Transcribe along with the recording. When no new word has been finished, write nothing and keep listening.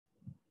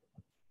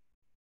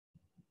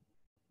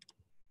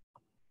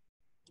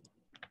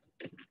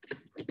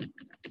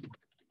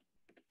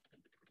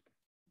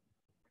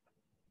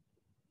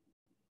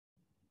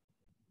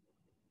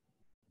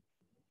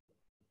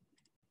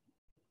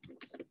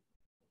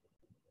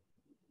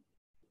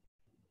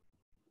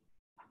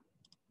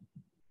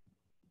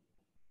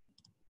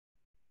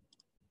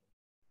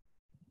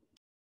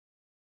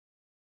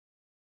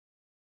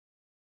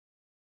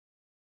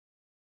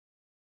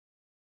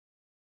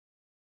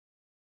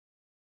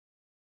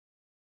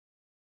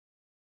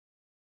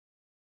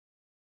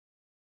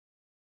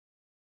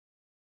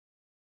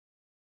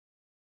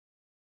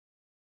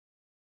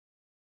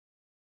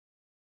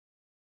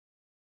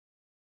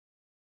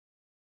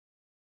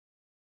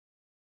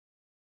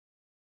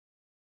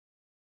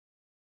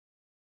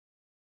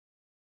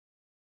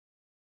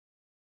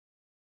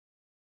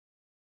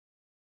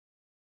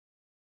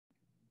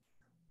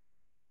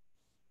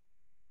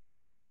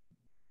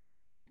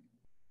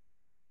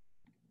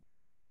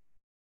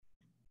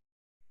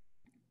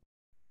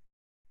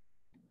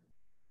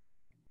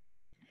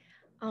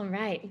All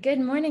right. Good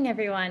morning,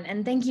 everyone,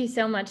 and thank you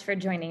so much for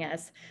joining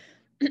us.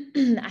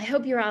 I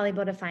hope you're all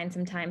able to find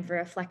some time for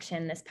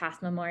reflection this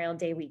past Memorial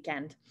Day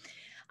weekend.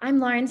 I'm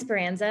Lauren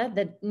Speranza,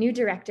 the new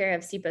director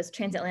of CEPA's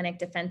Transatlantic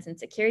Defense and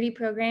Security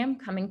Program,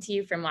 coming to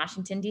you from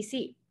Washington,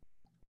 D.C.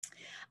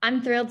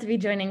 I'm thrilled to be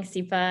joining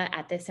CEPA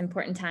at this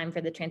important time for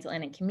the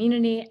transatlantic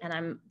community, and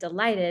I'm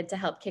delighted to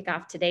help kick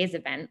off today's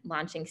event,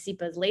 launching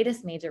CEPA's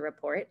latest major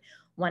report,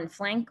 One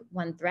Flank,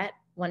 One Threat,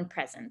 One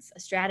Presence, a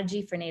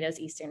strategy for NATO's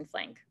eastern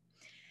flank.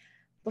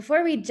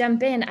 Before we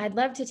jump in, I'd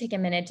love to take a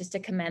minute just to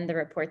commend the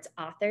report's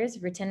authors,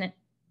 retired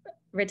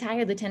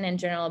Lieutenant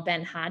General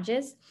Ben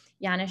Hodges,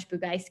 Janusz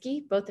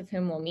Bugajski, both of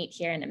whom we'll meet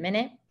here in a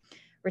minute,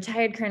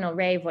 retired Colonel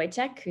Ray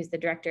Wojciech, who's the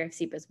director of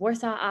CEPA's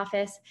Warsaw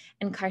office,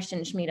 and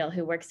Karsten Schmiedel,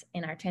 who works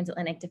in our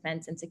Transatlantic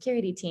Defense and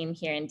Security team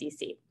here in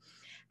DC.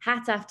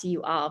 Hats off to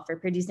you all for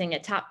producing a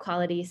top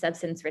quality,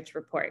 substance-rich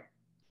report.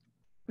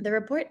 The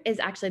report is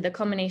actually the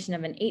culmination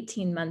of an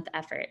 18-month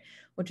effort,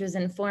 which was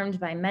informed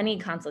by many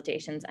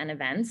consultations and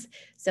events.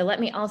 So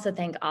let me also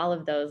thank all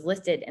of those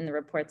listed in the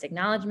report's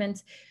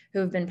acknowledgements who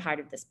have been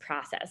part of this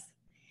process.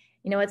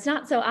 You know, it's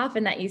not so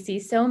often that you see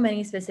so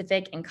many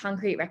specific and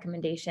concrete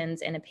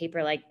recommendations in a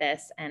paper like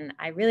this, and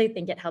I really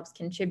think it helps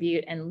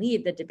contribute and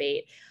lead the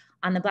debate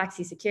on the Black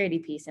Sea security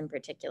piece in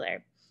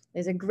particular.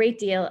 There's a great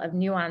deal of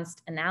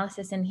nuanced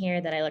analysis in here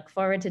that I look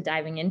forward to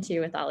diving into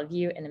with all of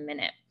you in a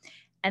minute.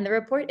 And the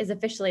report is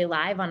officially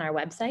live on our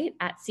website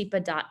at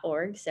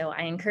cepa.org, so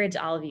I encourage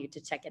all of you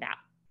to check it out.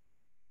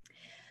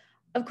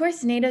 Of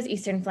course, NATO's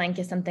eastern flank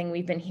is something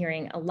we've been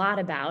hearing a lot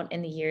about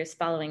in the years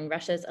following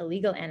Russia's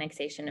illegal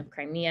annexation of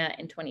Crimea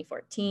in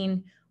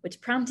 2014,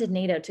 which prompted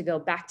NATO to go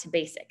back to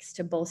basics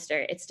to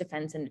bolster its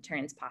defense and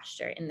deterrence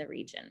posture in the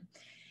region.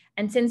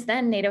 And since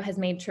then, NATO has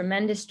made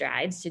tremendous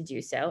strides to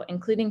do so,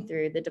 including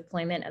through the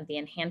deployment of the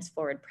Enhanced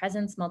Forward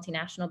Presence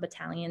multinational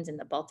battalions in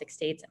the Baltic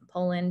states and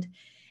Poland,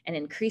 an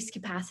increased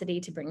capacity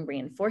to bring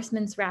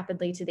reinforcements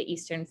rapidly to the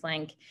eastern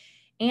flank,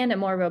 and a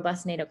more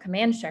robust NATO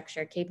command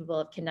structure capable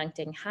of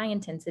conducting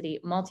high-intensity,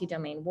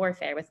 multi-domain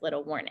warfare with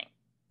little warning.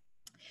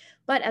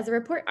 But as the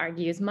report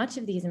argues, much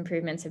of these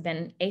improvements have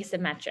been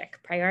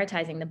asymmetric,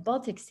 prioritizing the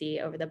Baltic Sea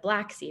over the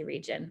Black Sea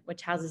region,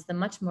 which houses the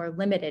much more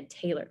limited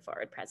tailored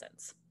forward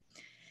presence.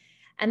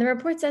 And the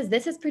report says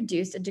this has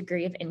produced a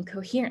degree of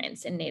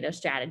incoherence in NATO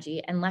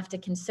strategy and left a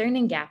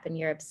concerning gap in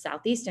Europe's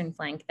southeastern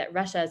flank that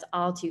Russia is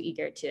all too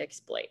eager to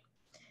exploit.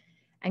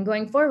 And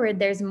going forward,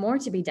 there's more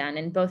to be done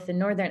in both the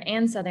northern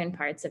and southern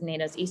parts of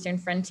NATO's eastern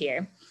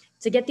frontier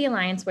to get the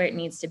alliance where it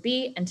needs to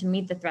be and to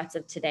meet the threats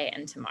of today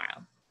and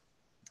tomorrow.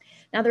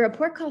 Now, the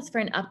report calls for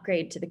an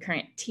upgrade to the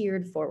current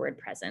tiered forward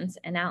presence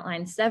and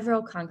outlines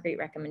several concrete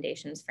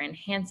recommendations for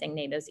enhancing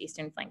NATO's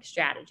eastern flank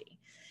strategy.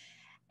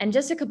 And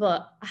just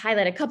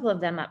highlight a couple of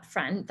them up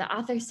front, the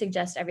authors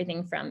suggest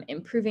everything from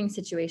improving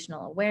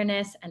situational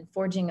awareness and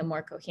forging a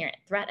more coherent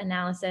threat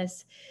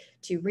analysis,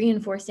 to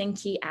reinforcing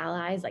key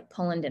allies like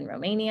Poland and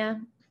Romania,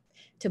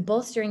 to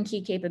bolstering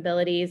key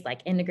capabilities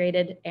like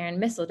integrated air and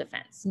missile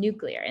defense,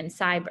 nuclear, and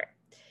cyber,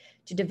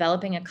 to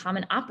developing a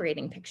common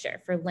operating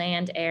picture for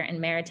land, air,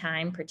 and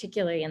maritime,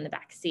 particularly in the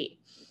Black Sea,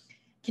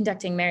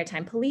 conducting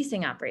maritime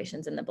policing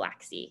operations in the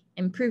Black Sea,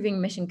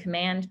 improving mission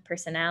command,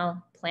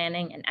 personnel,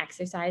 planning, and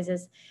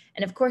exercises,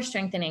 and of course,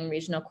 strengthening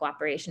regional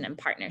cooperation and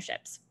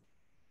partnerships.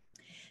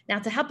 Now,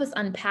 to help us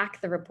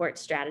unpack the report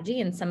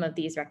strategy and some of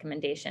these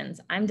recommendations,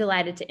 I'm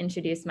delighted to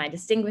introduce my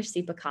distinguished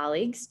CEPA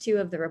colleagues, two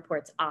of the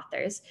report's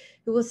authors,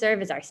 who will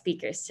serve as our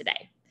speakers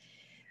today.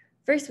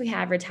 First, we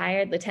have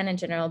retired Lieutenant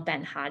General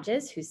Ben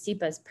Hodges, who's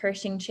CEPA's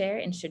Pershing Chair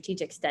in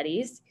Strategic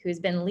Studies, who's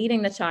been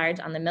leading the charge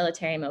on the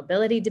military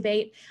mobility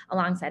debate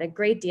alongside a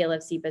great deal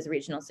of CEPA's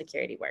regional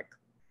security work.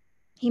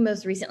 He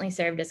most recently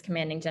served as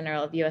Commanding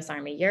General of U.S.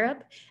 Army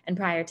Europe, and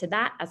prior to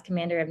that, as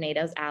Commander of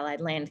NATO's Allied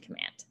Land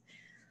Command.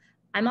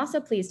 I'm also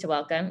pleased to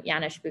welcome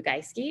Janusz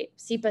Bugajski,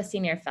 CEPA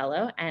Senior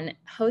Fellow and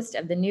host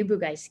of the new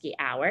Bugajski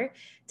Hour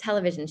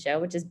television show,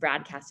 which is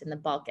broadcast in the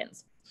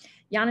Balkans.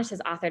 Janusz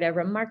has authored a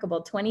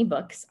remarkable 20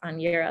 books on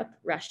Europe,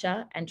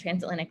 Russia, and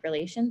transatlantic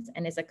relations,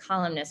 and is a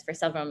columnist for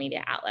several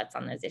media outlets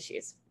on those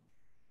issues.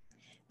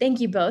 Thank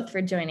you both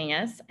for joining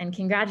us, and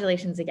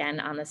congratulations again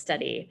on the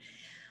study.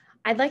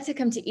 I'd like to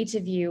come to each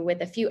of you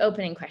with a few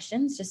opening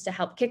questions just to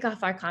help kick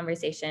off our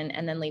conversation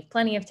and then leave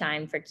plenty of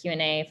time for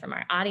Q&A from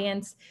our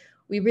audience.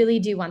 We really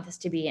do want this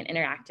to be an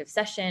interactive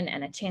session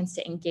and a chance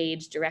to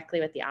engage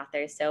directly with the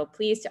authors. So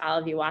please, to all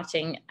of you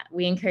watching,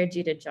 we encourage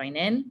you to join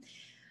in.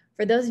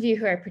 For those of you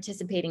who are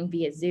participating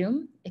via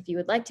Zoom, if you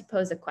would like to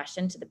pose a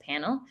question to the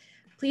panel,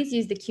 please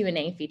use the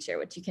Q&A feature,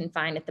 which you can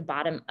find at the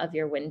bottom of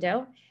your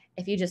window.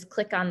 If you just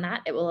click on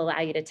that, it will allow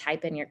you to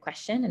type in your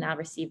question and I'll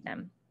receive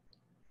them.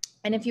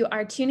 And if you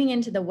are tuning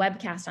into the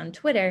webcast on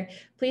Twitter,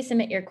 please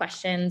submit your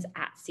questions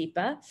at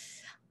CEPA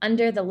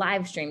under the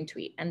live stream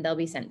tweet, and they'll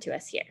be sent to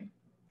us here.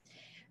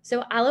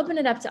 So I'll open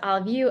it up to all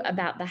of you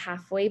about the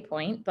halfway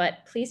point, but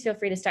please feel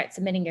free to start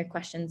submitting your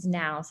questions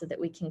now so that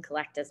we can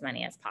collect as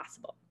many as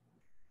possible.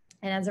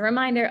 And as a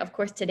reminder, of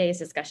course, today's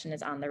discussion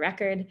is on the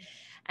record.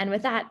 And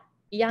with that,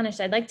 Janusz,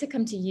 I'd like to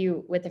come to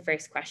you with the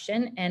first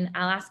question, and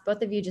I'll ask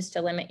both of you just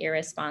to limit your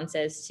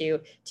responses to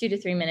 2 to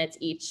 3 minutes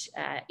each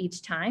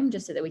time,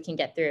 just so that we can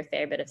get through a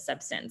fair bit of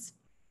substance.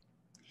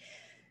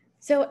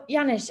 So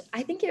Janusz,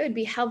 I think it would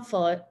be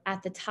helpful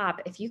at the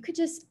top if you could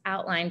just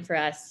outline for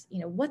us,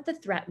 what the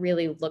threat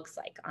really looks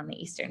like on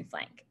the eastern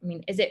flank. I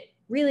mean, is it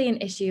really an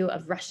issue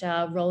of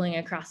Russia rolling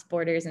across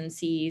borders and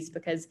seas?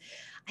 Because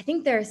I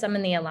think there are some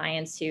in the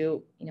alliance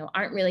who,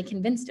 aren't really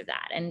convinced of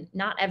that, and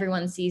not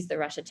everyone sees the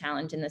Russia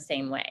challenge in the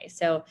same way.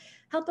 So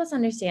help us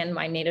understand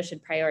why NATO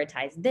should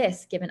prioritize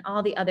this, given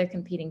all the other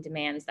competing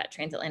demands that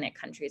transatlantic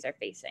countries are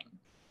facing.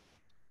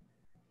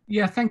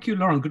 Yeah, thank you,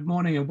 Lauren. Good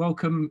morning and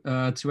welcome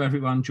to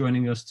everyone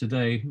joining us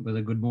today,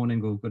 whether good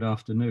morning or good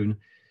afternoon.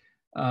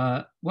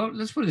 Well,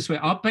 let's put it this way.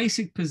 Our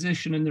basic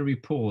position in the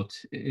report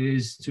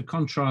is to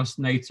contrast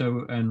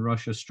NATO and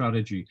Russia's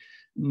strategy.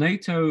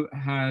 NATO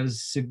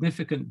has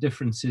significant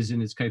differences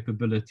in its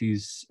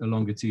capabilities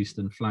along its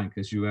eastern flank,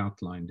 as you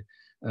outlined,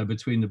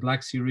 between the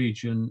Black Sea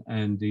region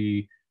and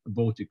the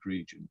Baltic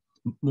region.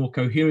 More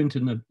coherent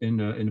in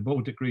the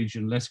Baltic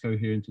region, less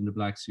coherent in the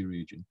Black Sea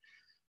region.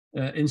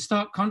 In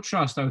stark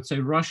contrast, I would say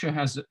Russia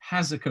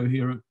has a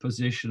coherent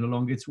position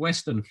along its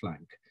western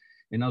flank.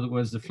 In other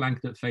words, the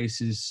flank that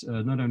faces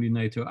not only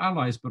NATO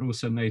allies, but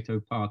also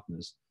NATO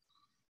partners.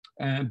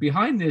 And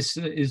behind this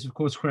is, of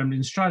course,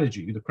 Kremlin's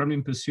strategy. The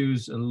Kremlin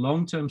pursues a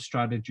long-term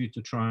strategy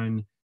to try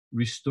and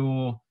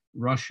restore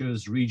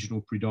Russia's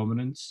regional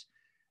predominance.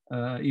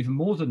 Even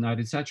more than that,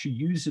 it's actually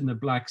using the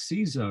Black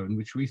Sea zone,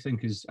 which we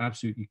think is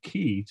absolutely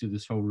key to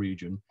this whole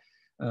region.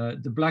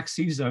 The Black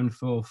Sea zone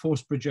for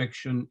force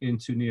projection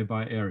into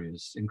nearby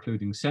areas,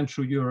 including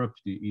Central Europe,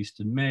 the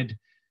Eastern Med,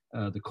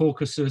 the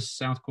Caucasus,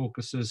 South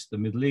Caucasus, the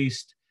Middle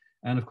East,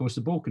 and of course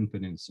the Balkan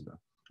Peninsula.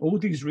 All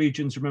these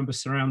regions, remember,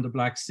 surround the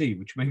Black Sea,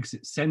 which makes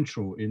it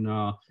central in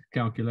our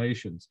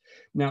calculations.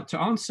 Now, to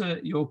answer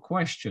your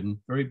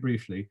question very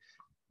briefly,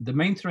 the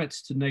main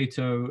threats to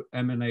NATO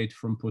emanate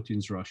from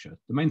Putin's Russia,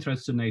 the main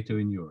threats to NATO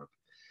in Europe.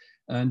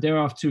 And there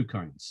are two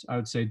kinds. I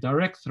would say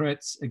direct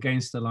threats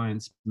against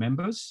alliance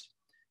members,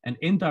 and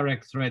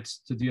indirect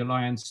threats to the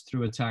alliance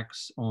through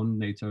attacks on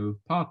NATO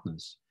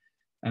partners.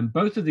 And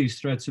both of these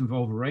threats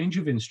involve a range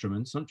of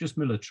instruments, not just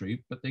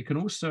military, but they can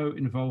also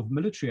involve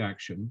military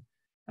action,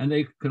 and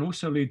they can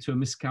also lead to a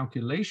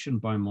miscalculation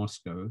by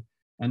Moscow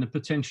and a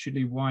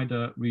potentially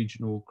wider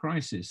regional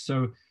crisis.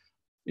 So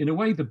in a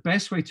way, the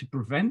best way to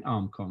prevent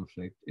armed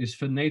conflict is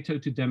for NATO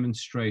to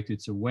demonstrate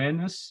its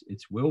awareness,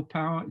 its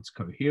willpower, its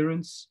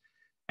coherence,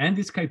 and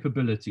its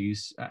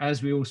capabilities,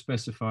 as we all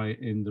specify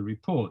in the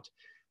report.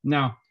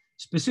 Now,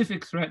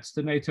 specific threats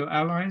to NATO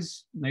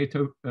allies,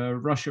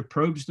 Russia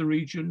probes the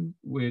region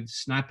with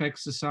SNAP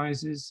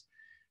exercises.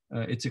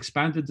 It's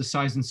expanded the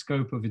size and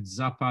scope of its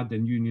Zapad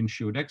and Union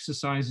Shield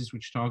exercises,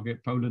 which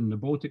target Poland and the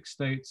Baltic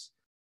states.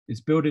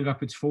 It's building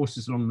up its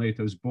forces along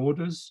NATO's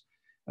borders,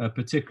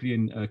 particularly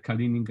in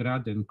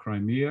Kaliningrad and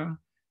Crimea,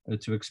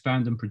 to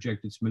expand and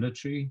project its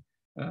military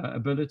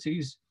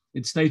abilities.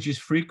 It stages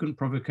frequent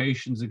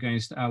provocations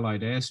against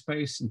allied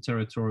airspace and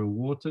territorial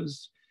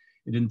waters.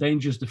 It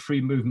endangers the free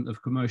movement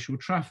of commercial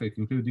traffic,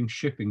 including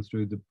shipping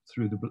through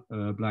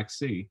the Black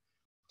Sea.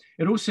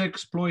 It also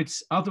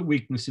exploits other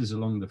weaknesses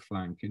along the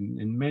flank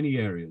in many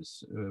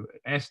areas: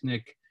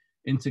 ethnic,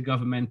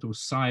 intergovernmental,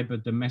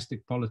 cyber,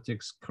 domestic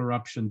politics,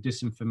 corruption,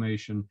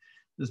 disinformation.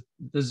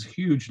 There's a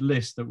huge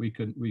list that we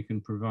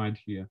can provide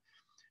here.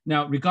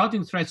 Now,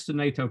 regarding threats to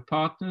NATO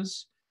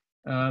partners,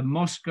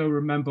 Moscow,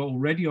 remember,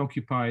 already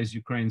occupies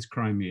Ukraine's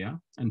Crimea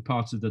and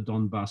parts of the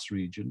Donbas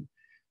region,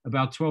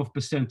 about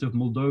 12% of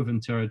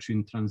Moldovan territory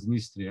in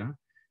Transnistria,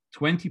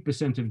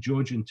 20% of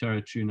Georgian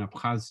territory in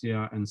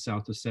Abkhazia and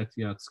South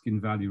Ossetia, Skin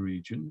Valley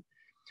region.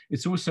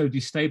 It's also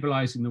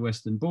destabilizing the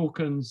Western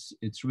Balkans.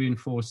 It's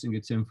reinforcing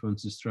its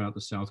influences throughout the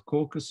South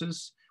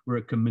Caucasus, where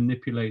it can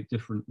manipulate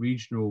different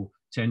regional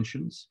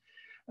tensions.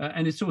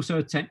 And it's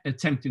also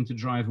attempting to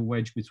drive a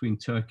wedge between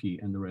Turkey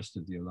and the rest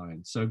of the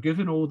alliance. So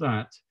given all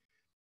that,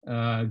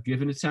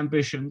 given its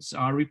ambitions,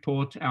 our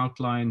report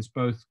outlines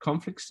both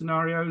conflict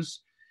scenarios,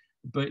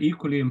 but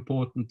equally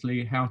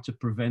importantly, how to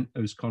prevent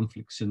those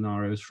conflict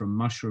scenarios from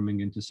mushrooming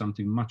into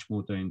something much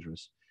more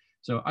dangerous.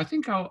 So I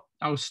think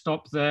I'll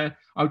stop there.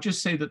 I'll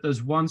just say that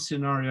there's one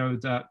scenario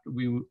that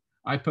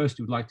I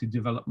personally would like to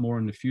develop more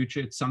in the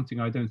future. It's something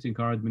I don't think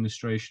our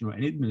administration or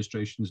any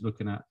administration is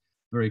looking at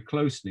very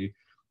closely.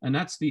 And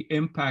that's the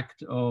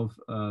impact of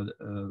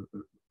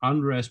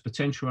unrest,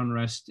 potential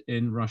unrest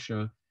in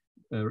Russia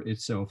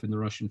itself, in the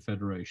Russian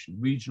Federation.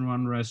 Regional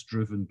unrest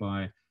driven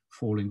by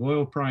falling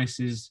oil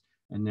prices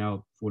and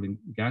now falling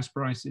gas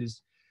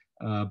prices,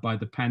 by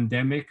the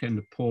pandemic and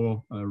the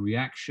poor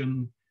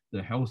reaction,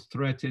 the health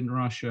threat in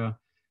Russia,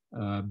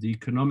 the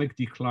economic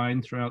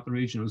decline throughout the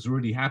region. It was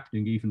already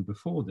happening even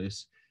before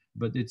this,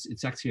 but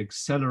it's actually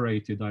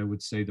accelerated, I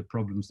would say, the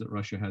problems that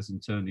Russia has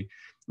internally.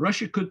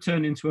 Russia could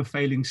turn into a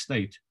failing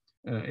state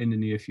in the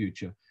near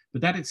future,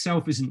 but that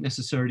itself isn't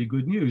necessarily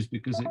good news,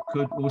 because it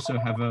could also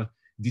have a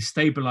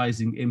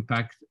destabilizing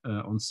impact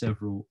on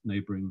several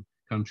neighboring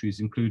countries,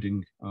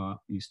 including our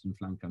eastern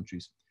flank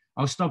countries.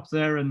 I'll stop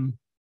there and,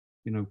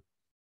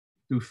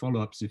 do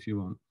follow-ups if you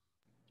want.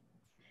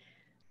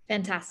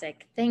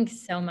 Fantastic.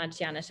 Thanks so much,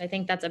 Janusz. I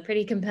think that's a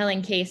pretty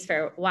compelling case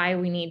for why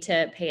we need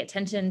to pay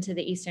attention to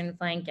the eastern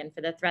flank and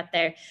for the threat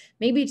there.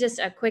 Maybe just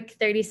a quick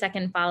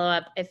 30-second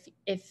follow-up.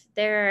 If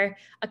there are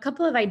a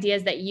couple of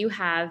ideas that you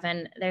have,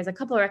 and there's a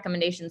couple of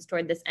recommendations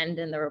toward this end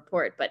in the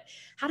report, but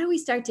how do we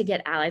start to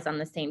get allies on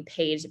the same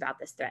page about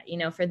this threat?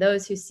 For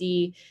those who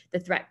see the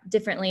threat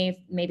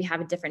differently, maybe have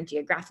a different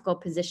geographical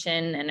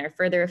position and are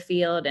further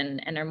afield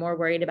and are more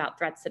worried about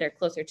threats that are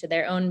closer to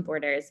their own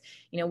borders,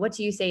 what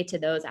do you say to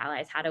those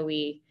allies? How do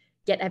we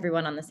get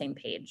everyone on the same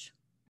page?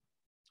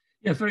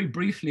 Yeah, very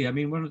briefly. I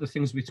mean, one of the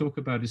things we talk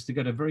about is to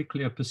get a very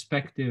clear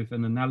perspective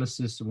and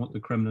analysis of what the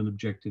Kremlin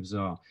objectives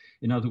are.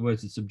 In other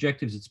words, its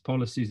objectives, its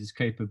policies, its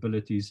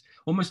capabilities,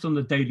 almost on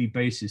a daily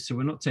basis. So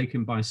we're not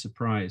taken by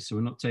surprise. So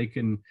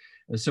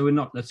we're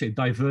not, let's say,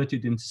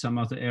 diverted into some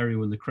other area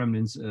when the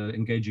Kremlin's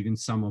engaging in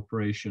some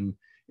operation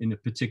in a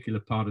particular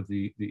part of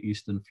the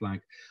eastern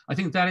flank. I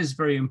think that is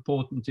very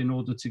important in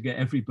order to get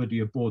everybody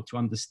aboard, to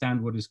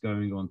understand what is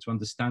going on, to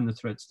understand the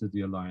threats to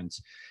the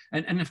alliance.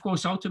 And of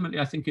course, ultimately,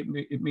 I think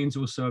it means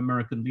also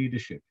American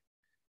leadership.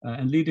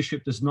 And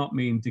leadership does not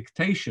mean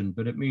dictation,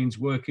 but it means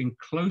working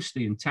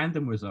closely in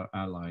tandem with our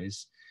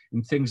allies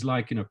in things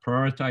like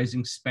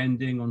prioritizing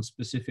spending on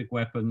specific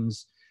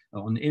weapons,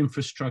 on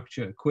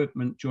infrastructure,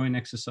 equipment, joint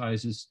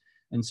exercises,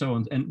 and so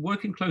on, and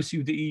working closely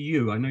with the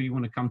EU. I know you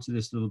want to come to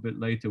this a little bit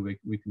later.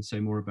 We can say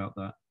more about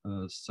that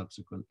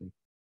subsequently.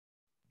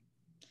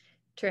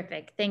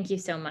 Terrific. Thank you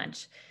so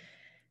much.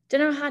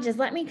 General Hodges,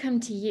 let me come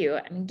to you.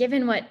 I mean,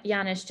 given what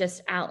Janusz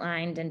just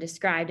outlined and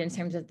described in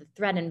terms of the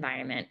threat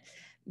environment,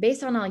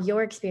 based on all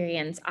your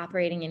experience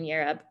operating in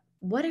Europe,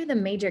 what are the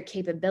major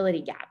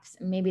capability gaps,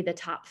 maybe the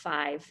top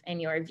 5 in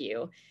your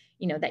view,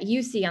 that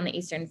you see on the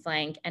eastern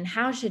flank, and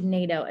how should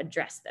NATO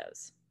address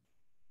those?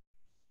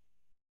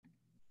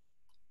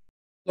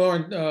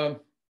 Lauren,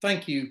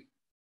 thank you.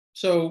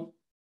 So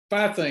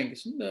 5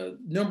 things.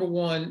 Number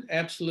 1,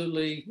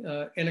 absolutely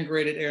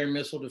integrated air and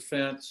missile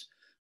defense.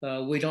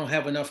 We don't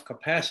have enough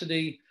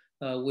capacity.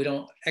 We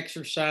don't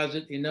exercise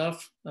it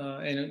enough.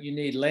 And you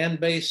need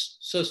land-based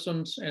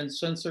systems and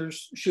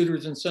sensors,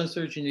 shooters and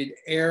sensors. You need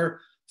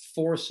air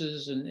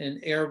forces and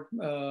air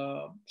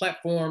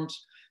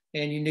platforms,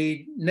 and you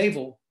need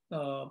naval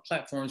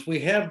platforms. We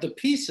have the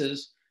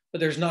pieces,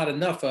 but there's not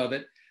enough of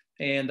it.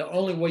 And the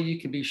only way you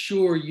can be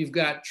sure you've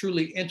got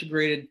truly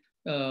integrated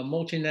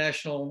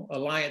multinational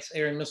alliance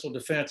air and missile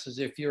defense is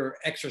if you're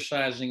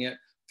exercising it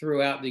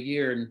throughout the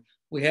year. And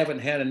we haven't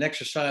had an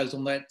exercise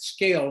on that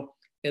scale,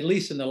 at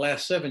least in the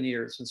last 7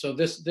 years. And so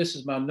this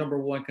is my number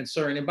 1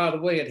 concern. And by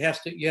the way, you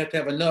have to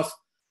have enough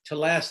to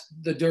last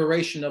the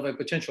duration of a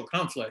potential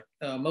conflict.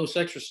 Most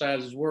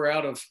exercises were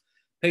out of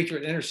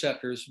Patriot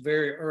interceptors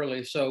very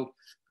early. So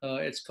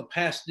it's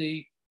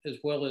capacity as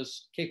well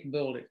as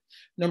capability.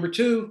 Number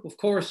 2, of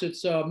course,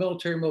 it's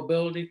military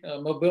mobility.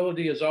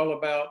 Mobility is all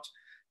about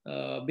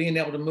being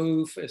able to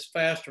move as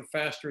fast or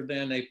faster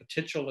than a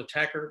potential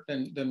attacker,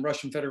 than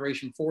Russian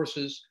Federation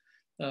forces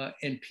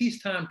in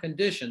peacetime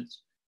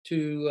conditions,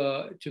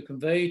 to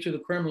convey to the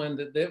Kremlin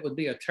that would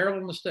be a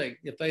terrible mistake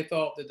if they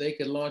thought that they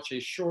could launch a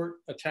short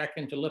attack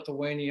into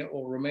Lithuania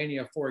or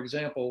Romania, for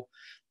example,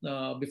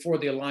 before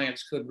the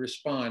alliance could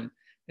respond.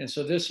 And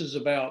so this is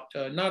about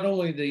not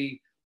only the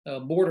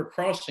border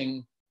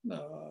crossing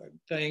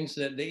things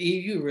that the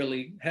EU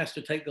really has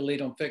to take the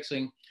lead on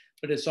fixing,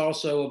 but it's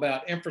also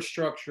about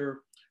infrastructure,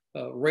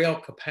 rail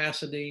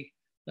capacity,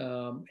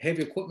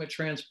 heavy equipment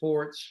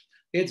transports.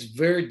 It's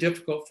very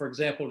difficult, for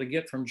example, to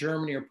get from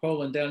Germany or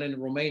Poland down into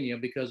Romania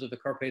because of the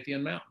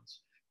Carpathian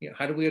Mountains.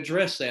 How do we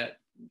address that?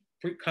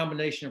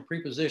 Combination of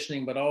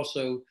prepositioning, but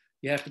also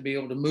you have to be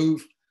able to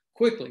move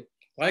quickly.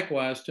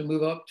 Likewise, to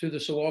move up to the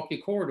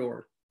Suwalki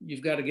corridor,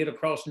 you've got to get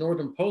across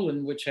northern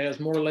Poland, which has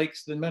more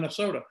lakes than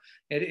Minnesota.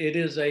 It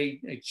is a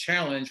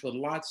challenge with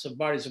lots of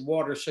bodies of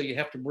water, so you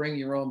have to bring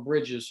your own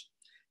bridges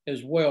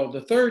as well.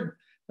 The third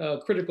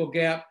critical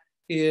gap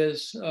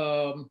is,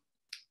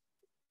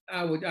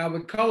 I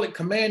would call it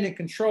command and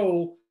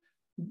control.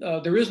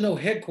 There is no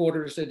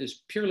headquarters that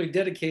is purely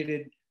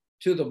dedicated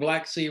to the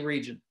Black Sea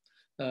region.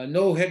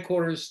 No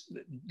headquarters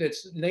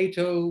that's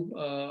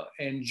NATO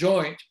and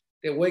joint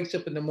that wakes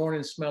up in the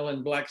morning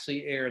smelling Black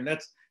Sea air. And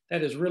that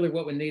is really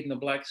what we need in the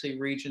Black Sea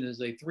region, is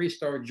a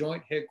 3-star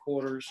joint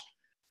headquarters,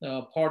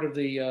 part of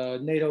the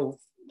NATO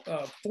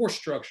force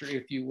structure,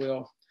 if you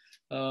will.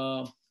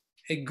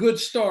 A good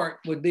start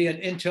would be an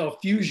intel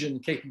fusion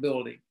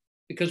capability,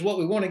 because what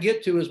we want to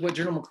get to is what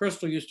General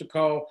McChrystal used to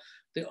call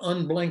the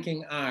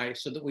unblinking eye,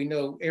 so that we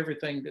know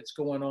everything that's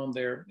going on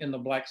there in the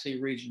Black Sea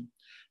region.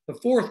 The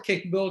 4th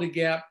capability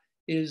gap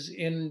is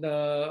in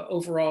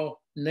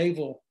overall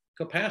naval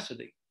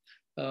capacity.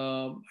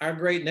 Our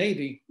great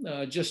Navy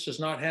just does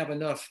not have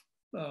enough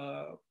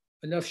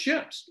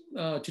ships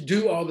to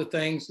do all the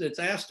things that's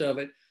asked of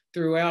it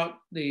throughout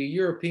the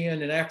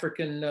European and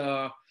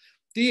African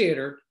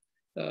theater.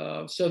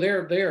 So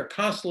they're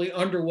constantly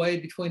underway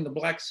between the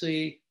Black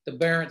Sea the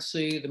Barents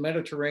Sea, the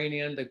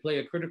Mediterranean. They play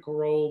a critical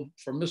role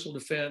for missile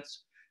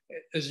defense.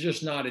 Is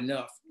just not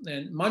enough.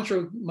 And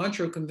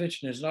Montreux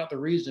Convention is not the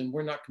reason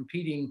we're not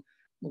competing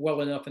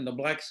well enough in the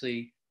Black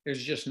Sea.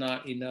 There's just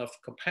not enough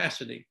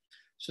capacity.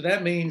 So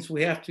that means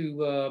we have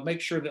to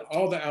make sure that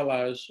all the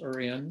allies are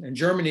in. And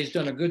Germany's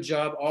done a good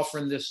job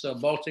offering this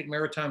Baltic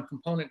Maritime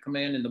Component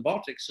Command in the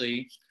Baltic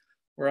Sea,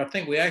 where I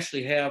think we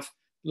actually have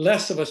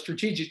less of a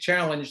strategic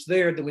challenge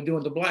there than we do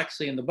in the Black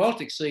Sea. In the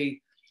Baltic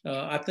Sea,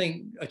 I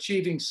think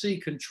achieving sea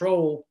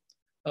control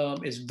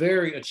is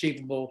very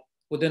achievable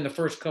within the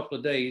first couple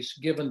of days,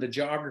 given the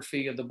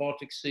geography of the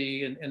Baltic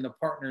Sea and the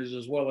partners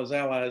as well as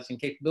allies and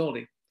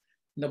capability.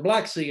 In the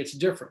Black Sea, it's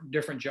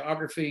different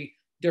geography,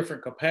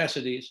 different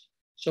capacities.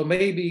 So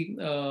maybe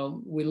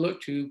we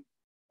look to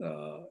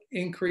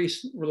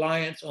increase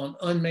reliance on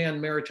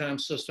unmanned maritime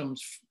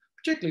systems,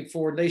 particularly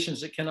for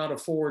nations that cannot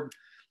afford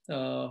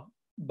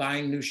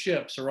buying new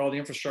ships or all the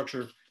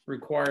infrastructure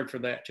required for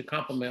that to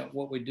complement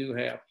what we do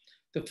have.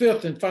 The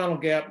fifth and final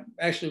gap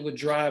actually would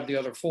drive the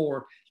other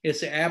four.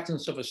 It's the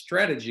absence of a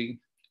strategy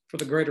for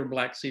the greater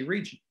Black Sea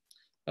region.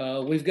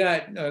 We've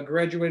got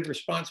graduated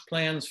response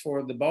plans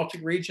for the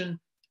Baltic region,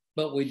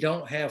 but we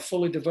don't have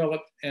fully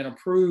developed and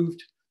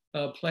approved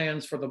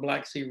plans for the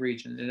Black Sea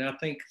region. And I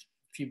think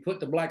if you put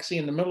the Black Sea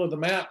in the middle of the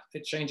map,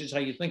 it changes how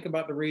you think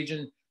about the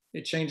region.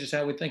 It changes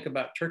how we think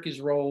about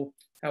Turkey's role,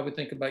 how we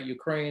think about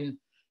Ukraine.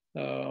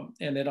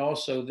 And it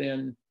also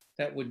then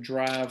that would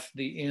drive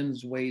the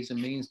ends, ways,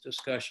 and means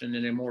discussion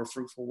in a more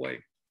fruitful way.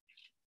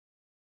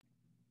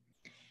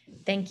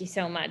 Thank you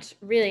so much.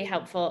 Really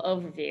helpful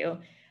overview.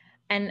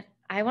 And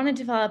I wanted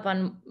to follow up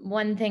on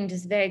one thing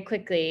just very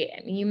quickly.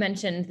 You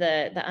mentioned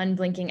the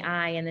unblinking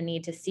eye and the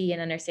need to see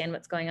and understand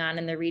what's going on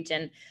in the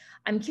region.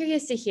 I'm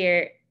curious to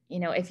hear,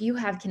 if you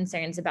have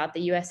concerns about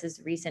the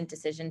US's recent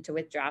decision to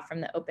withdraw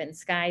from the Open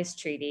Skies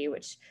Treaty,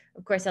 which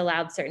of course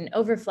allowed certain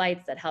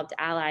overflights that helped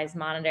allies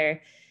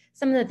monitor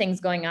some of the things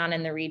going on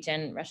in the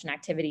region, Russian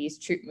activities,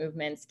 troop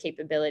movements,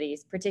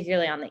 capabilities,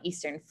 particularly on the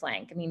eastern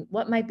flank. I mean,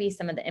 what might be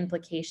some of the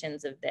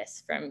implications of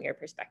this from your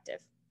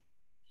perspective?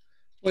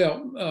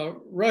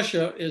 Well,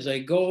 Russia is a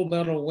gold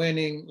medal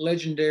winning,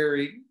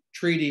 legendary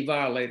treaty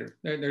violator.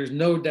 There's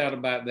no doubt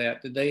about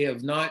that they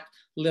have not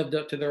lived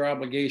up to their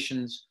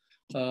obligations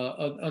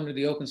under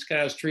the Open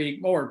Skies Treaty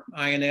or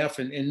INF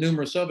and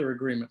numerous other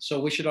agreements. So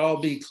we should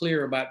all be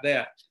clear about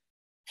that.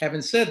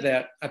 Having said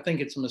that, I think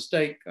it's a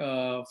mistake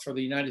for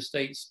the United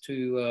States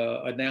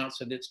to announce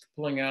that it's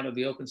pulling out of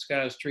the Open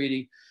Skies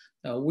Treaty.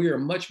 We are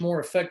much more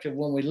effective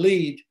when we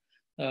lead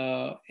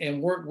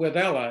and work with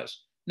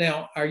allies.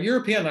 Now, our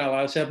European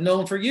allies have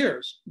known for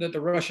years that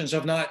the Russians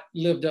have not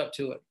lived up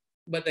to it,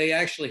 but they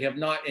actually have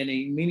not in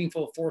a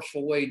meaningful,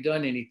 forceful way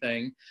done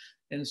anything.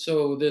 And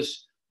so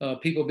this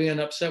people being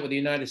upset with the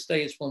United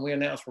States when we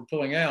announce we're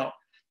pulling out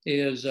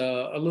is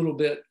a little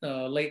bit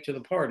late to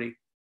the party.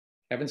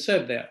 Having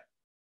said that,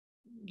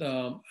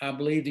 I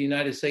believe the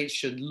United States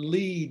should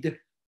lead,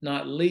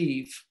 not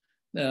leave,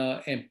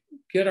 and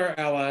get our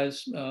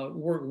allies,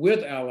 work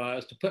with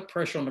allies to put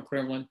pressure on the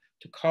Kremlin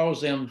to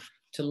cause them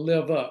to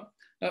live up.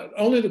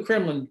 Only the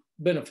Kremlin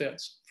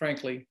benefits,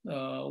 frankly,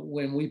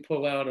 when we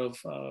pull out of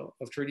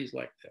treaties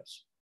like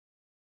this.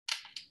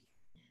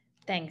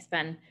 Thanks,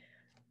 Ben.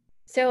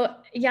 So,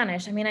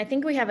 Janusz, I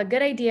think we have a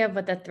good idea of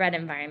what the threat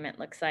environment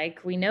looks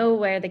like. We know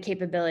where the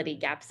capability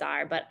gaps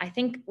are, but I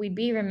think we'd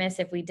be remiss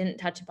if we didn't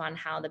touch upon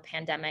how the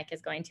pandemic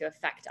is going to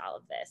affect all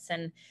of this.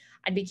 And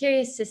I'd be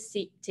curious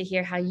to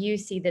hear how you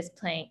see this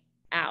playing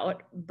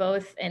out,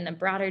 both in the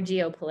broader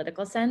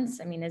geopolitical sense.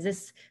 Is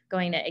this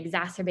going to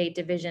exacerbate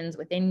divisions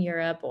within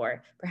Europe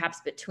or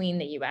perhaps between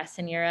the US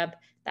and Europe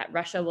that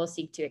Russia will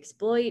seek to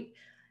exploit?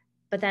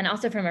 But then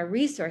also from a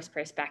resource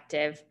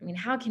perspective,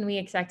 how can we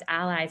expect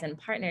allies and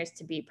partners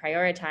to be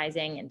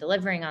prioritizing and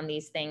delivering on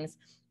these things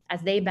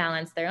as they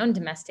balance their own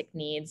domestic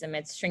needs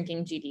amidst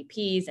shrinking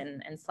GDPs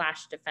and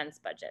slashed defense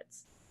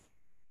budgets?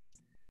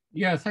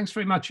 Yeah, thanks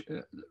very much.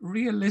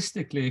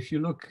 Realistically, if you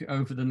look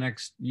over the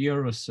next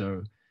year or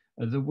so,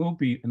 there will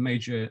be a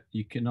major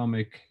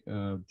economic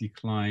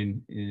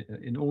decline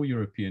in all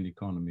European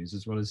economies,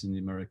 as well as in the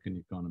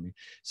American economy.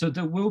 So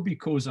there will be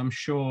cause, I'm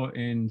sure,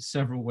 in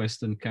several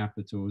Western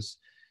capitals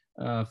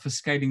for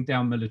scaling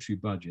down military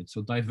budgets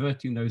or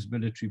diverting those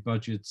military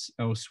budgets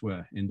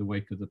elsewhere in the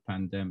wake of the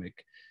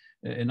pandemic.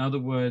 In other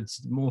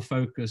words, more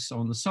focus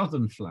on the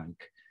southern flank.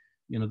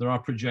 There are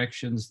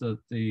projections that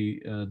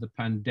the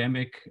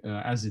pandemic,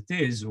 as it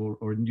is, or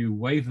a new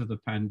wave of the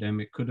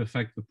pandemic, could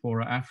affect the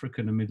poorer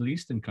African and Middle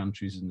Eastern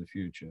countries in the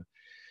future.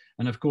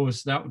 And of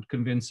course, that would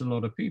convince a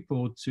lot of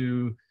people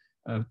to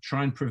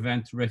try and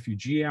prevent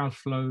refugee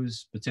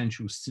outflows,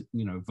 potential,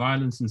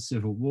 violence and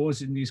civil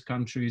wars in these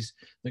countries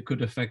that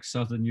could affect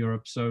Southern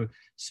Europe. So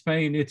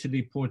Spain,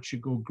 Italy,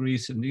 Portugal,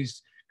 Greece, and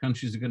these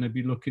countries are going to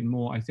be looking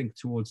more, I think,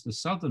 towards the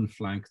southern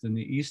flank than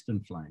the eastern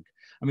flank.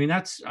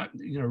 That's,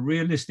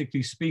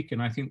 realistically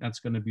speaking, I think that's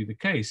going to be the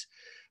case.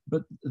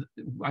 But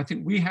I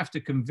think we have to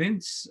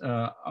convince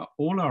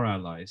all our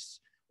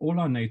allies, all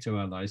our NATO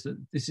allies, that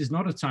this is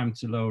not a time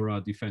to lower our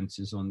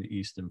defenses on the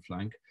eastern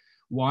flank.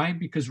 Why?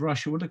 Because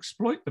Russia will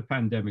exploit the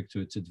pandemic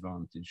to its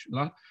advantage.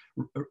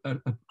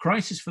 A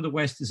crisis for the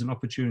West is an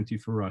opportunity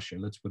for Russia,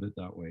 let's put it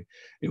that way.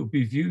 It will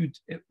be viewed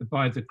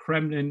by the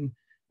Kremlin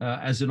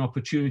as an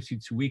opportunity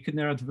to weaken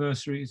their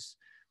adversaries.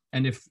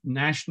 And if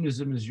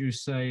nationalism, as you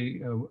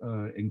say,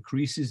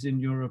 increases in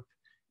Europe,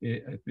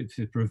 if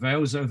it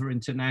prevails over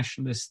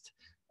internationalist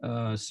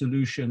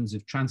solutions,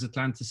 if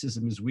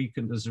transatlanticism is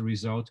weakened as a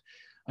result,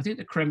 I think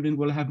the Kremlin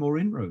will have more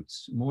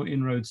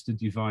inroads to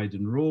divide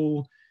and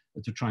rule,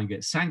 to try and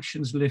get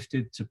sanctions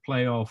lifted, to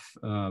play off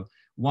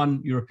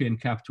one European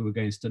capital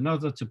against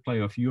another, to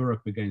play off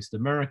Europe against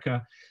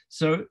America.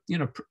 So, you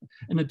know,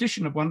 in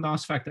addition, one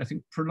last fact, I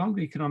think prolonged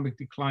economic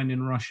decline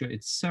in Russia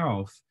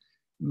itself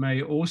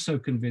may also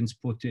convince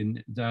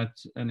Putin that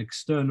an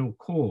external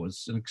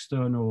cause, an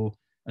external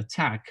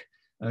attack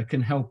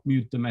can help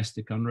mute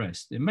domestic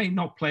unrest. It may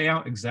not play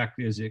out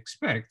exactly as he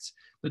expects,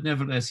 but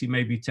nevertheless, he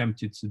may be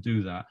tempted to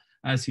do that,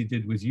 as he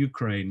did with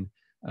Ukraine.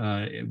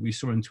 We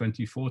saw in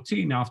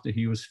 2014, after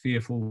he was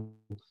fearful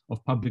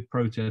of public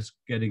protests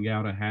getting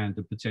out of hand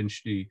and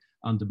potentially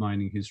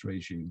undermining his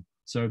regime.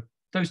 So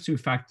those two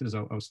factors,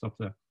 I'll stop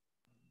there.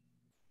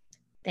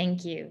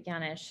 Thank you,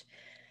 Janusz.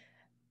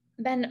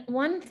 Ben,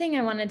 one thing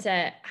I wanted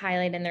to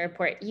highlight in the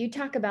report, you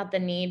talk about the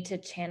need to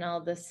channel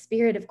the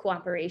spirit of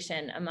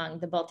cooperation among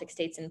the Baltic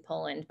states and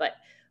Poland, but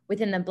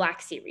within the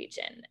Black Sea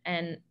region.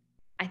 And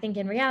I think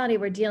in reality,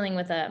 we're dealing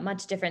with a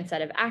much different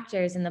set of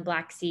actors in the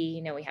Black Sea.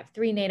 You know, we have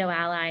 3 NATO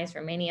allies,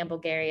 Romania,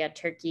 Bulgaria,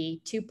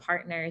 Turkey, 2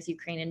 partners,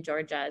 Ukraine and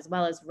Georgia, as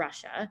well as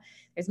Russia.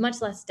 There's much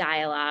less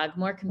dialogue,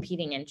 more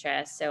competing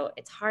interests, so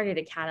it's harder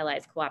to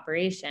catalyze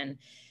cooperation.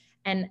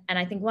 And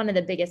I think one of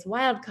the biggest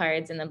wild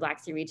cards in the Black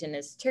Sea region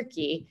is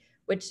Turkey,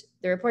 which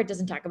the report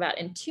doesn't talk about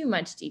in too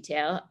much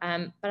detail.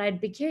 But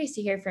I'd be curious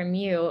to hear from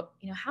you,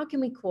 how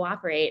can we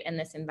cooperate in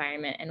this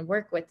environment and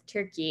work with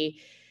Turkey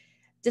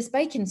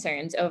despite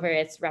concerns over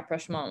its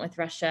rapprochement with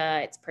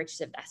Russia, its purchase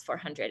of the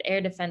S-400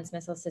 air defense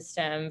missile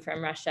system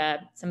from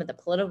Russia, some of the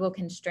political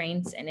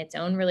constraints in its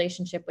own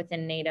relationship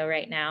within NATO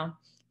right now?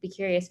 Be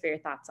curious for your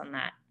thoughts on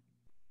that.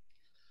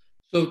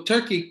 So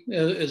Turkey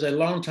is a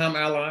longtime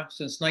ally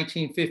since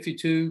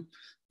 1952.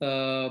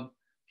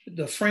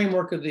 The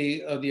framework of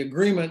the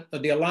agreement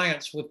of the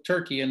alliance with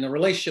Turkey and the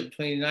relationship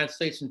between the United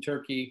States and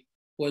Turkey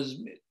was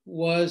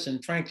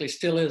and frankly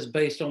still is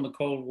based on the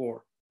Cold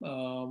War.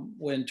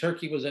 When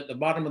Turkey was at the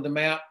bottom of the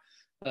map,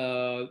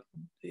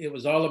 it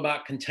was all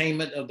about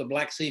containment of the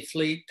Black Sea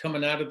fleet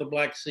coming out of the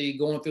Black Sea,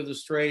 going through the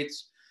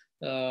straits.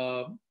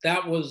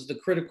 That was the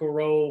critical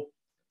role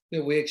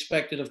that we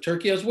expected of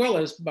Turkey, as well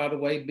as, by the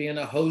way, being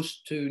a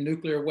host to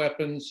nuclear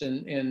weapons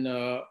and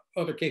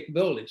other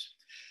capabilities.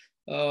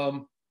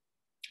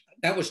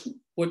 That's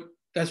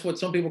what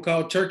some people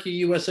call Turkey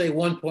USA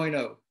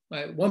 1.0.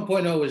 Right?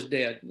 1.0 is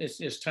dead.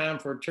 It's time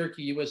for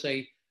Turkey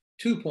USA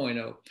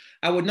 2.0.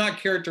 I would not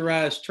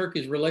characterize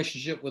Turkey's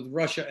relationship with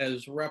Russia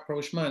as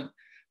rapprochement.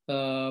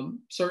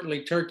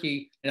 Certainly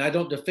Turkey, and I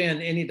don't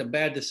defend any of the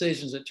bad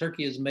decisions that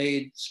Turkey has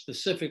made,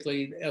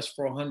 specifically the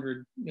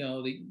S-400,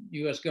 the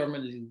US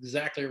government is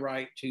exactly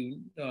right to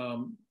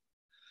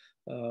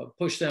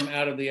push them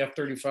out of the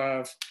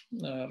F-35,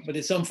 but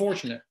it's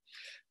unfortunate.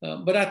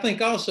 But I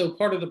think also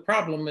part of the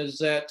problem is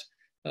that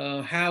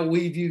how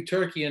we view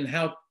Turkey and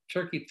how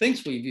Turkey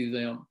thinks we view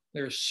them.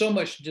 There's so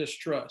much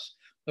distrust.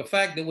 The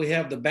fact that we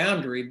have the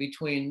boundary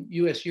between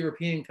US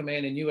European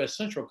Command and US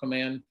Central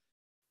Command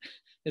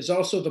is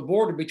also the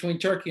border between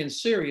Turkey and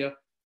Syria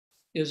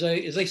is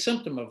a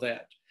symptom of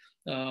that.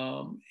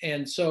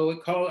 And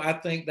so I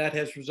think that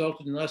has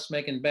resulted in us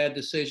making bad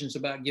decisions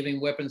about giving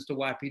weapons to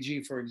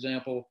YPG, for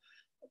example,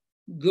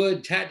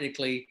 good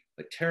tactically,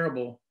 but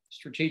terrible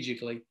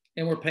strategically.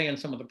 And we're paying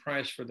some of the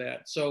price for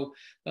that. So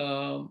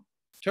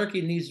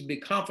Turkey needs to be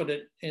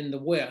confident in the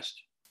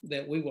West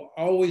that we will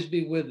always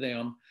be with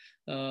them.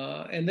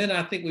 And then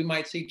I think we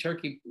might see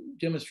Turkey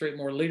demonstrate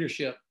more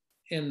leadership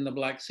in the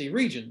Black Sea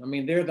region. I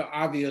mean,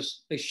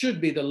 they should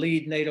be the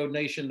lead NATO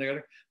nation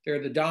there.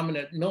 They're the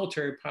dominant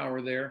military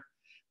power there.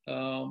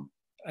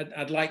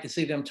 I'd like to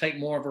see them take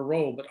more of a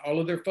role, but all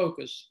of their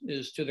focus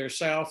is to their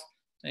south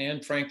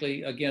and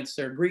frankly, against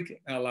their Greek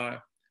ally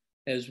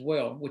as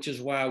well, which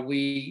is why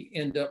we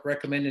end up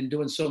recommending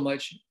doing so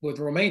much with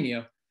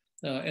Romania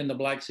in the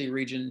Black Sea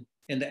region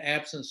in the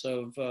absence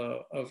of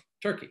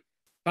Turkey.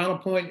 Final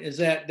point is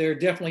that there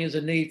definitely is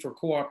a need for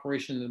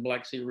cooperation in the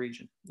Black Sea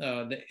region.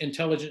 The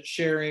intelligence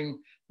sharing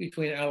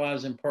between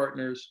allies and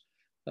partners.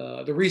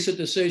 The recent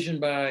decision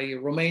by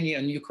Romania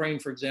and Ukraine,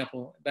 for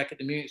example, back at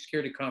the Munich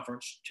Security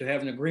Conference to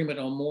have an agreement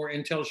on more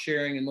intel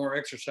sharing and more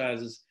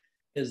exercises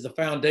is the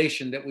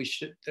foundation that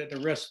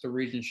the rest of the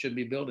region should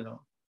be building on.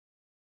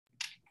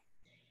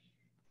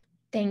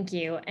 Thank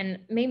you. And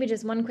maybe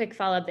just one quick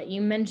follow-up that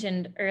you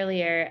mentioned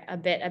earlier a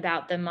bit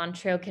about the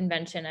Montreux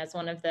Convention as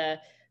one of the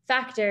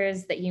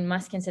factors that you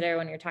must consider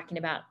when you're talking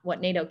about what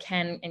NATO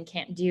can and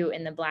can't do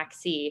in the Black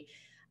Sea.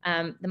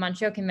 The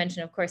Montreux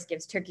Convention, of course,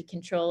 gives Turkey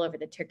control over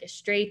the Turkish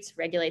Straits,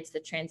 regulates the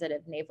transit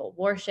of naval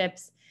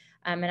warships.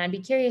 And I'd be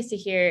curious to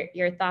hear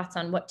your thoughts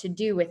on what to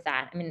do with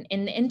that. I mean,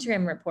 in the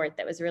interim report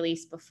that was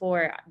released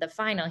before the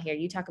final here,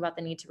 you talk about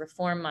the need to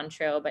reform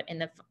Montreux, but in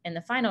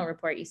the final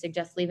report, you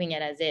suggest leaving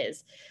it as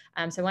is.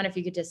 So I wonder if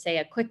you could just say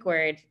a quick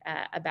word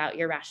about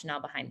your rationale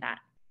behind that.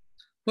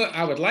 Well,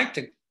 I would like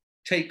to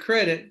take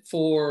credit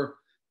for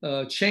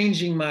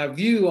changing my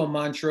view on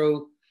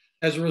Montreux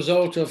as a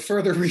result of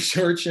further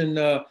research and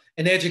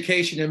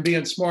education and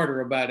being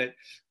smarter about it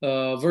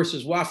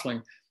versus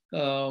waffling.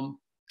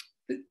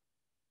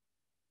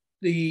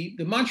 The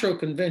Montreux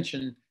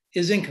Convention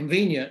is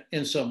inconvenient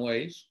in some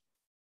ways,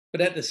 but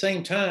at the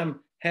same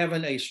time,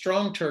 having a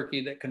strong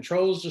Turkey that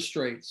controls the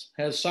straits,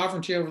 has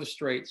sovereignty over the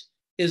straits,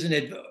 at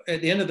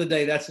the end of the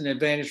day, that's an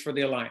advantage for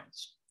the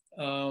alliance.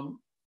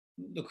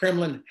 The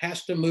Kremlin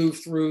has to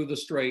move through the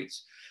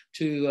straits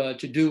to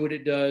do what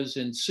it does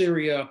in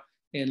Syria,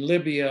 in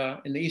Libya,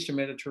 in the Eastern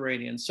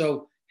Mediterranean.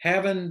 So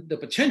having the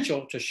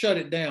potential to shut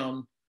it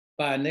down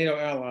by a NATO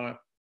ally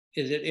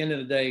is at the end of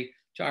the day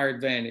to our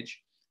advantage.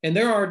 And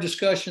there are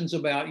discussions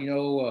about,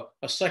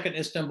 a second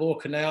Istanbul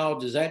Canal,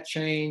 does that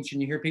change?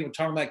 And you hear people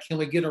talking about, can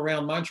we get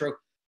around Montreux?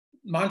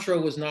 Montreux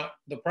was not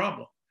the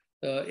problem,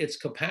 it's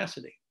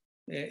capacity.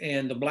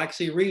 And the Black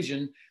Sea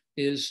region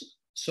is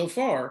so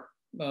far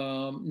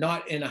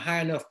not in a high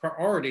enough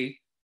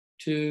priority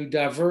to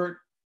divert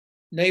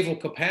naval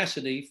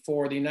capacity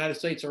for the United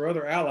States or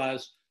other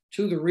allies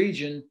to the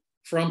region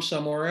from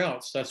somewhere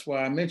else. That's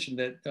why I mentioned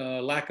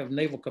that lack of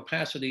naval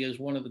capacity is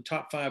one of the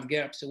top 5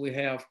 gaps that we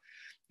have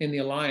in the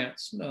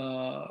alliance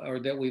or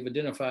that we've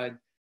identified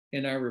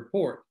in our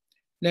report.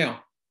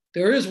 Now,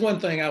 there is one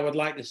thing I would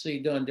like to see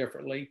done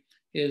differently,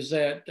 is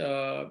that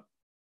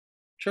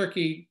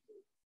Turkey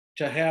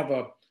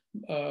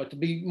to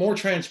be more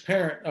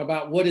transparent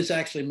about what is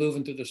actually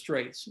moving through the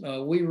straits.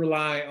 We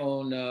rely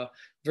on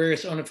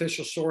various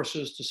unofficial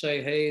sources to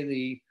say, hey,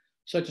 the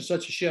such and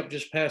such a ship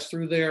just passed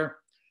through there.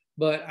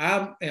 But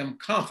I am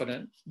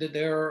confident that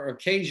there are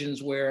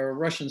occasions where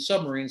Russian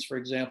submarines, for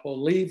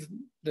example,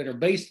 that are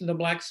based in the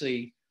Black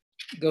Sea,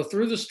 go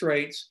through the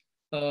straits,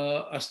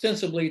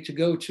 ostensibly to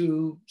go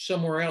to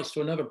somewhere else,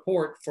 to another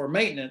port for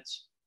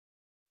maintenance.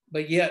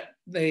 But yet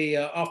they,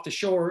 off the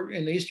shore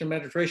in the Eastern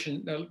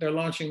Mediterranean, they're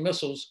launching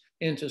missiles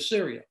into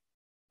Syria.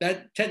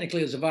 That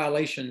technically is a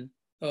violation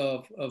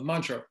of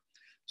Montreux.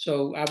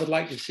 So I would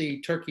like to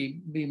see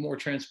Turkey be more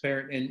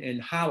transparent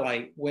and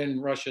highlight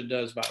when Russia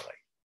does violate.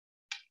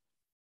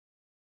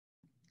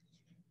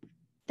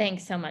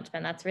 Thanks so much,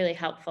 Ben. That's really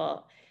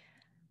helpful.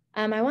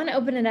 I want to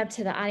open it up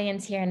to the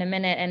audience here in a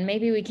minute, and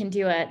maybe we can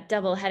do a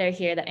double header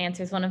here that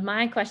answers one of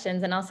my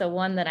questions and also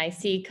one that I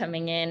see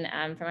coming in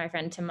from my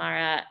friend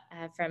Tamara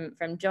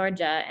from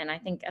Georgia. And I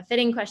think a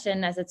fitting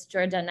question, as it's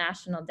Georgia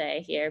National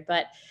Day here,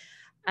 but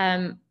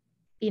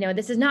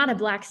this is not a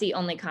Black Sea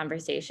only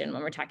conversation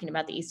when we're talking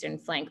about the Eastern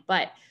flank,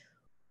 but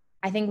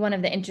I think one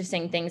of the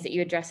interesting things that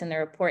you address in the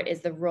report is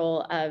the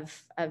role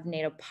of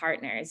NATO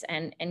partners.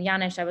 And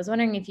Janusz, I was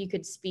wondering if you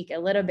could speak a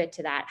little bit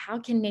to that. How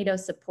can NATO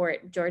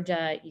support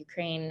Georgia,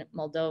 Ukraine,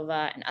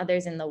 Moldova, and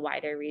others in the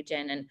wider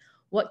region? And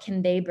what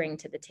can they bring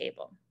to the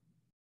table?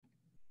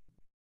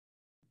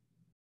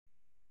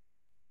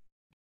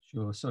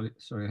 Sure. Sorry,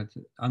 I had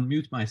to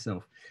unmute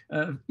myself.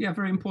 Yeah,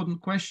 very important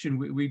question.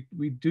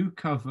 We do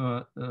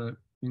cover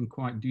in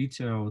quite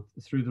detail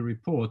through the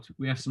report.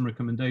 We have some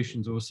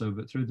recommendations also,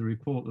 but through the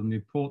report on the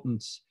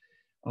importance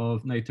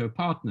of NATO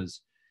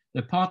partners.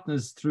 They're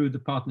partners through the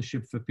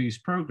Partnership for Peace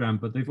program,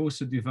 but they've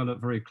also developed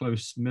very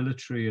close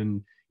military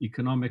and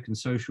economic and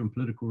social and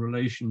political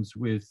relations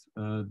with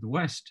the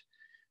West.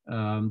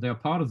 They are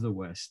part of the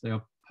West. They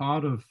are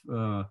part of,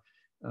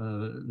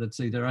 let's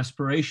say, their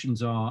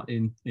aspirations are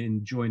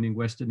in joining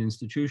Western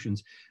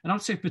institutions. And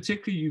I'd say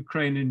particularly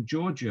Ukraine and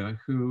Georgia,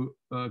 who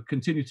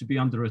continue to be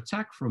under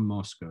attack from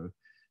Moscow.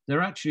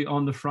 They're actually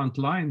on the front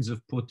lines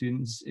of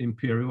Putin's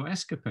imperial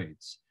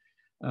escapades.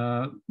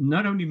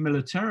 Not only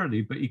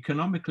militarily, but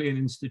economically and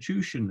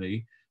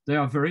institutionally, they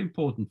are very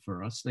important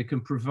for us. They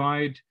can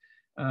provide,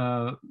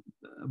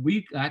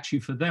 we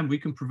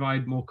can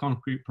provide more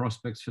concrete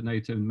prospects for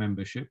NATO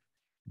membership,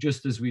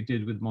 just as we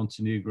did with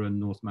Montenegro and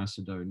North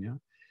Macedonia.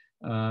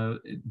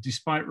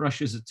 Despite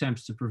Russia's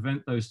attempts to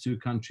prevent those 2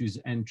 countries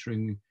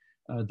entering,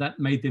 that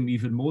made them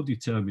even more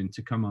determined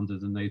to come under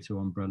the NATO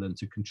umbrella and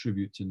to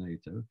contribute to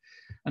NATO.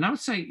 And I would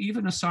say,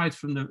 even aside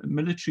from the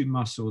military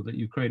muscle that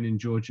Ukraine and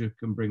Georgia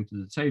can bring to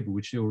the table,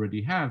 which they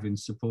already have in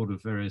support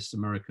of various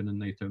American and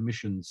NATO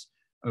missions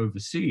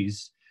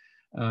overseas,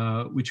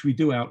 which we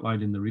do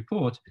outline in the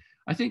report,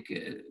 I think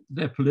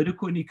their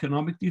political and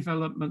economic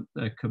development,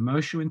 their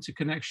commercial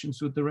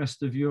interconnections with the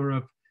rest of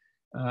Europe,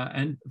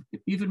 and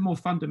even more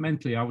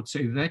fundamentally, I would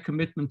say their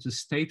commitment to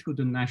statehood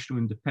and national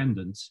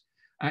independence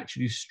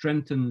actually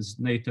strengthens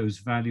NATO's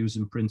values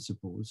and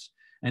principles,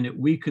 and it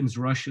weakens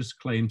Russia's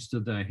claims to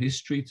their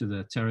history, to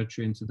their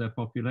territory, and to their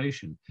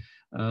population.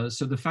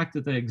 So the fact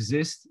that they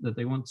exist, that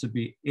they want to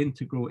be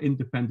integral,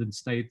 independent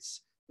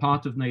states,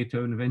 part of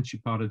NATO and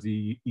eventually part of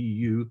the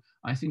EU,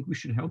 I think we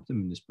should help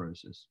them in this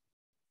process.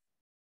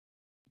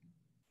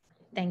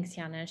 Thanks,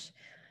 Janusz.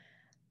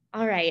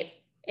 All right.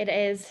 It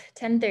is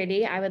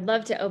 10:30. I would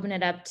love to open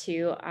it up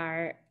to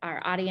our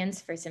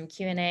audience for some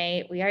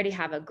Q&A. We already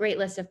have a great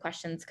list of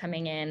questions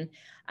coming in,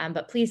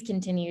 but please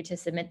continue to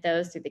submit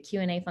those through the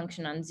Q&A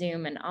function on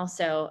Zoom and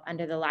also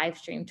under the live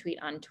stream tweet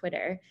on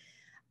Twitter.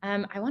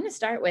 I want to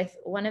start with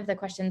one of the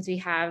questions we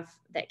have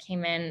that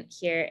came in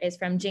here is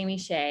from Jamie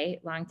Shea,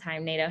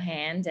 longtime NATO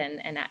hand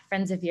and at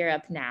Friends of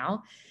Europe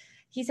now.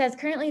 He says,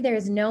 currently there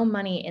is no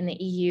money in the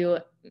EU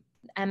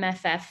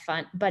MFF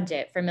fund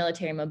budget for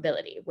military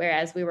mobility,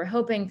 whereas we were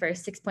hoping for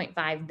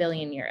 6.5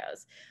 billion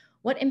euros.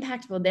 What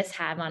impact will this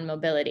have on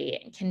mobility?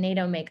 And can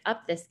NATO make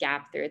up this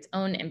gap through its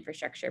own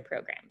infrastructure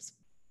programs?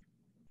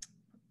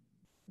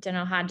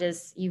 General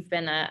Hodges, you've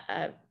been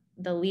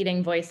the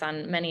leading voice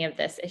on many of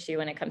this issue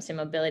when it comes to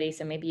mobility,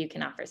 so maybe you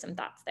can offer some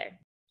thoughts there.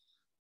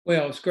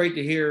 Well, it's great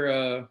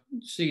to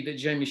see that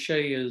Jamie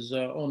Shea is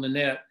on the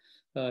net.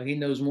 He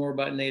knows more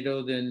about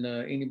NATO than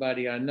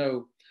anybody I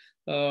know.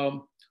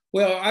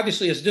 Well,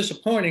 obviously, it's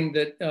disappointing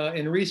that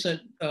in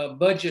recent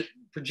budget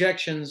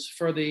projections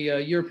for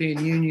the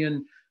European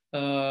Union,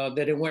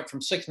 that it went from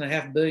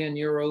 6.5 billion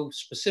euro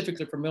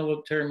specifically for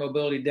military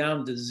mobility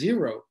down to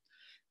zero.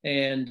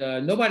 And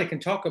nobody can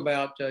talk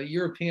about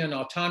European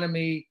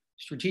autonomy,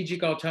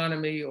 strategic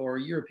autonomy, or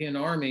European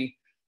army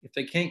if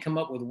they can't come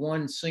up with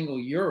one single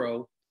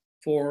euro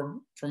for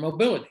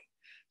mobility.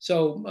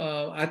 So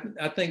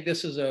I think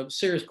this is a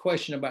serious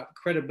question about the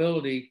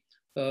credibility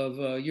of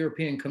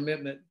European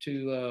commitment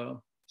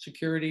to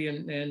security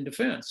and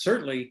defense,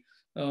 certainly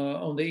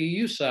on the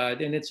EU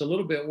side. And it's a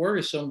little bit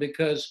worrisome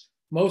because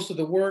most of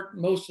the work,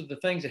 most of the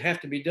things that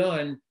have to be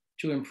done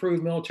to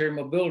improve military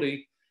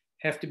mobility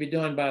have to be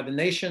done by the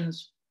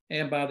nations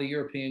and by the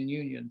European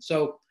Union.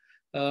 So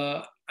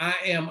I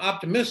am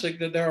optimistic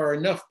that there are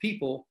enough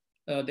people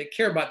that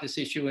care about this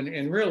issue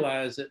and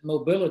realize that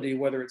mobility,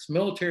 whether it's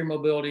military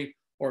mobility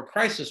or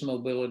crisis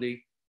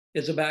mobility,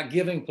 is about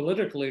giving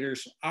political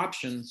leaders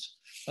options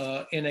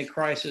in a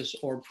crisis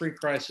or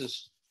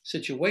pre-crisis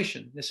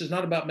situation. This is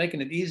not about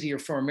making it easier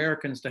for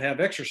Americans to have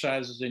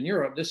exercises in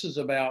Europe. This is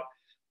about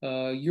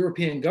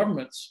European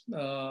governments,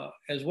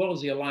 as well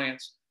as the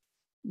alliance,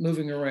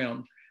 moving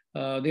around.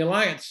 The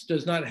alliance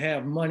does not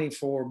have money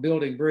for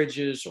building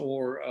bridges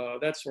or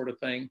that sort of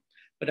thing.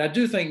 But I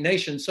do think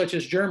nations such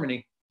as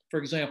Germany, for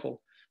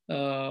example,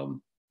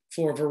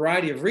 for a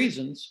variety of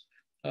reasons,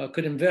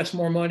 could invest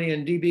more money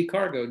in DB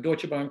Cargo,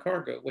 Deutsche Bahn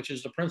Cargo, which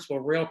is the principal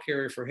rail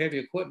carrier for heavy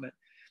equipment.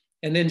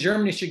 And then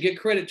Germany should get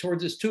credit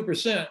towards its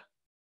 2%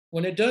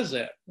 when it does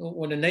that.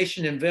 When a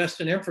nation invests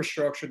in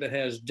infrastructure that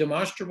has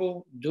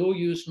demonstrable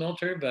dual-use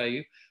military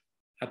value,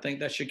 I think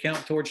that should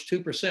count towards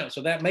 2%.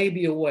 So that may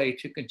be a way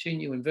to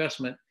continue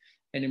investment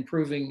and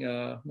improving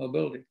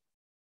mobility.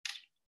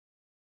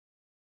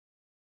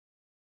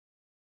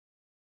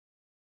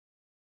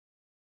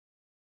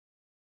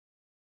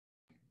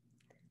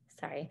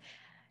 Sorry.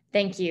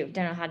 Thank you,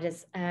 General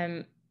Hodges.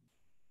 I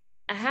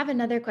have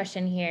another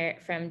question here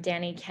from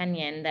Danny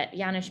Kenyon that,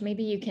 Janusz,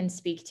 maybe you can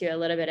speak to a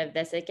little bit of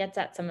this. It gets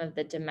at some of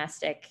the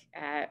domestic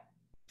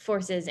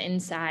forces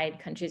inside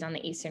countries on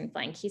the eastern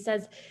flank. He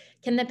says,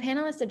 can the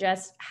panelists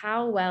address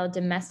how well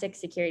domestic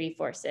security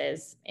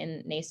forces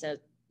in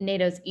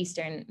NATO's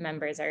eastern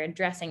members are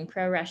addressing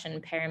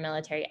pro-Russian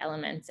paramilitary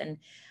elements and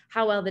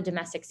how well the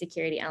domestic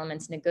security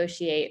elements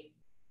negotiate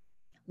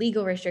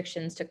legal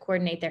restrictions to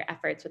coordinate their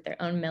efforts with their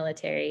own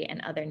military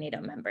and other NATO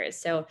members?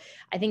 So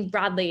I think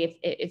broadly,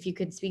 if you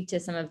could speak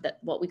to some of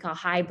what we call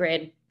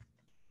hybrid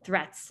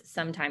threats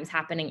sometimes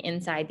happening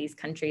inside these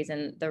countries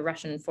and the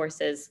Russian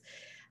forces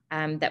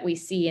that we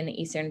see in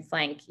the eastern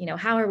flank,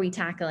 how are we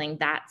tackling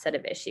that set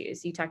of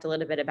issues? You talked a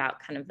little bit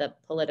about kind of the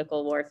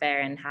political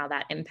warfare and how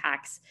that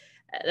impacts,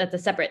 that's a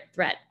separate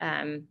threat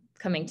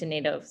coming to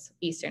NATO's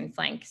eastern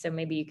flank. So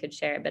maybe you could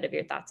share a bit of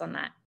your thoughts on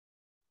that.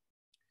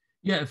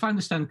 Yeah, if I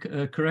understand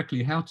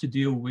correctly, how to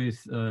deal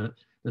with,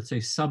 let's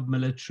say,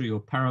 sub-military or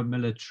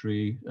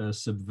paramilitary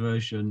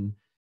subversion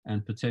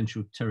and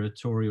potential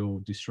territorial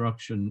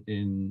disruption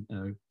in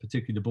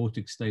particularly the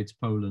Baltic states,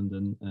 Poland,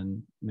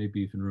 and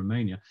maybe even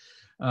Romania.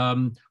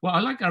 Well,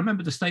 I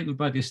remember the statement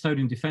by the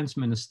Estonian defense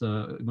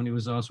minister when he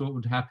was asked what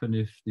would happen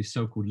if the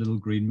so-called little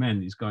green men,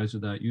 these guys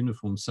without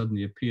uniforms,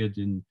 suddenly appeared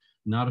in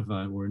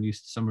Narva or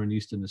somewhere in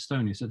eastern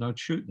Estonia. He said, I'd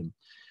shoot them.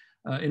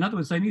 In other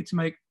words, they need to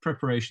make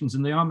preparations,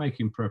 and they are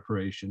making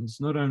preparations,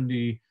 not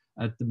only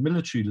at the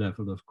military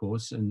level, of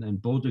course,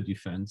 and border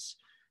defense,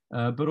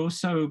 but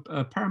also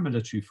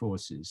paramilitary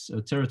forces,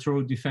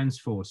 territorial defense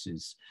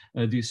forces,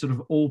 the sort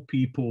of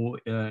all-people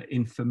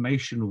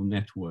informational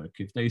network.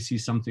 If they see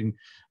something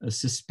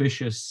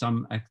suspicious,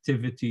 some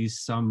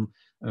activities, some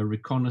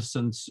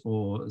reconnaissance,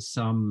 or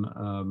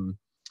some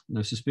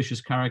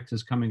suspicious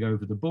characters coming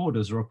over the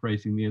borders or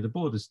operating near the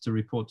borders, to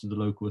report to the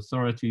local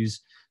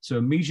authorities. So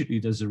immediately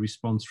there's a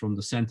response from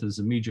the centers,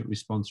 immediate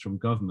response from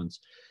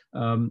governments.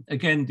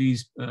 Again,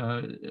 these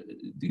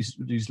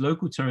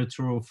local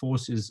territorial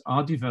forces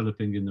are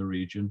developing in the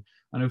region.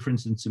 I know, for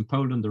instance, in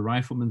Poland, the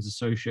Riflemen's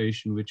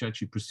Association, which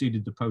actually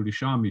preceded the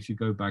Polish army, if you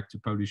go back to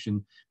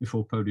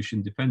before Polish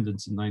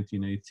independence in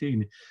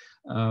 1918,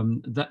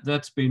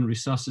 that's been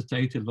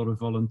resuscitated. A lot of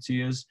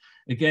volunteers,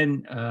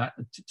 again,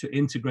 to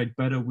integrate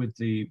better with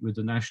the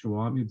national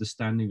army, the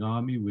standing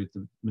army, with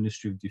the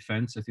Ministry of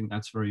Defense. I think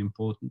that's very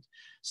important.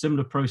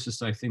 Similar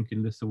process, I think,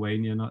 in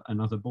Lithuania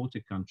and other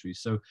Baltic countries.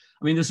 So,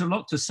 I mean, there's a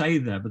lot to say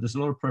there, but there's a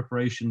lot of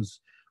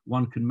preparations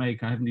one can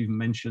make. I haven't even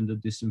mentioned the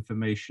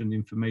disinformation,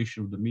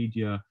 information of the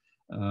media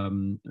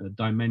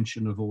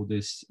dimension of all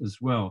this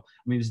as well.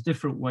 I mean, there's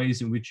different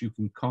ways in which you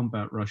can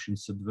combat Russian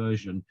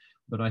subversion,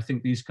 but I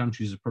think these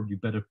countries are probably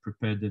better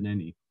prepared than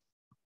any.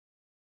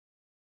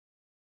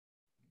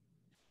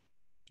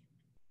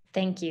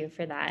 Thank you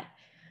for that.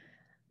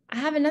 I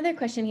have another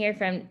question here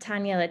from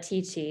Tanya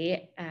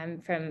Latici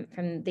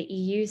from the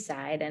EU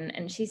side,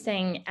 and she's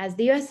saying, as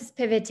the US's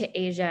pivot to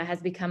Asia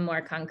has become more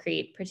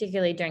concrete,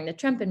 particularly during the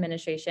Trump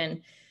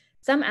administration,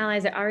 some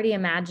allies are already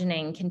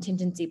imagining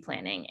contingency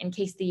planning in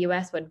case the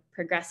US would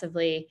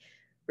progressively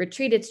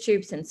retreat its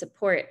troops and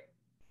support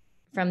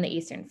from the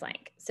eastern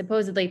flank,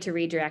 supposedly to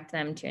redirect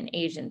them to an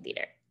Asian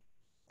theater.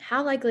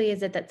 How likely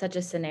is it that such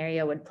a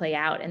scenario would play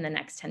out in the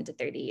next 10 to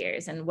 30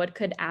 years? And what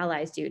could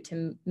allies do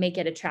to make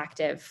it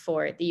attractive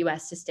for the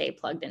US to stay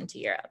plugged into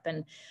Europe?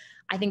 And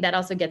I think that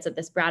also gets at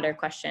this broader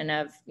question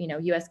of,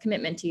 US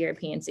commitment to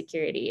European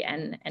security.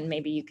 And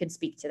maybe you could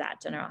speak to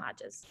that, General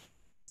Hodges.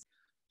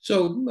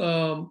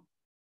 So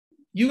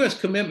US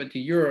commitment to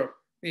Europe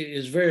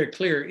is very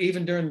clear,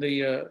 even during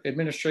the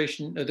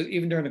administration,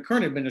 even during the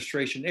current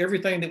administration.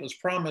 Everything that was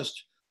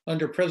promised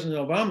under President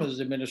Obama's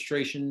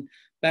administration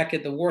back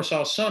at the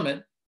Warsaw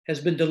Summit has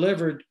been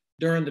delivered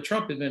during the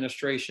Trump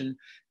administration.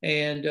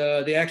 And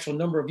the actual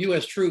number of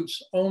US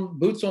troops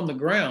boots on the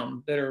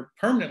ground that are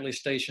permanently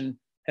stationed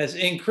has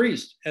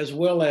increased, as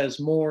well as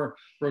more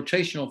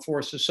rotational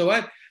forces. So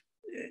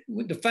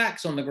the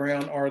facts on the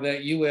ground are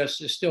that US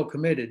is still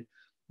committed.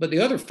 But the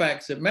other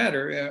facts that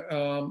matter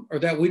are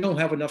that we don't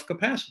have enough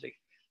capacity.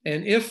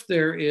 And if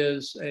there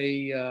is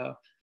a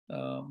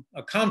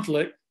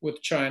conflict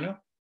with China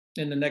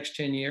in the next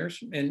 10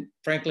 years, and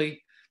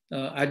frankly,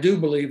 I do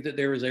believe that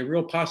there is a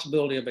real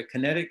possibility of a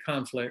kinetic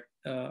conflict,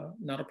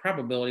 not a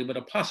probability, but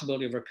a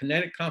possibility of a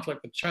kinetic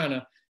conflict with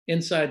China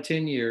inside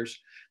 10 years,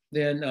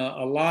 then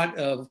a lot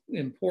of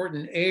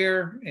important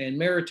air and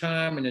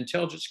maritime and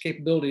intelligence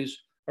capabilities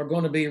are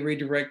going to be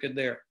redirected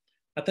there.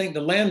 I think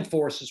the land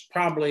forces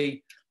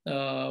probably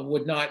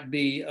would not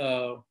be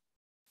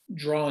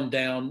drawn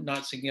down,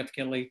 not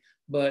significantly,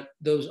 but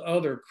those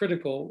other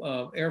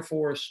critical Air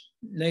Force,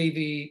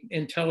 Navy,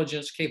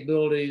 intelligence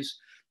capabilities,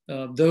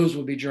 those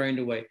will be drained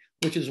away,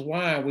 which is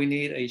why we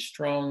need a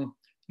strong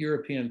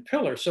European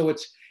pillar. So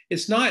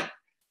it's not,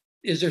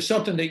 is there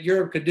something that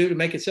Europe could do to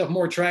make itself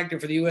more attractive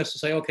for the US to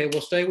say, okay,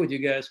 we'll stay with you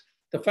guys?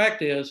 The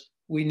fact is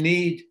we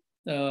need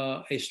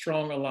a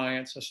strong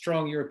alliance, a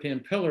strong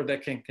European pillar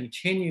that can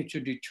continue to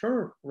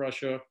deter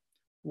Russia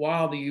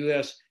while the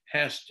US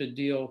has to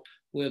deal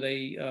with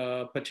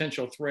a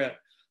potential threat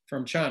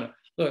from China.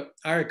 Look,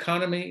 our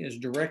economy is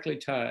directly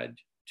tied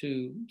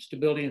to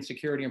stability and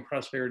security and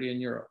prosperity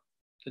in Europe.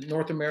 The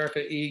North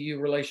America-EU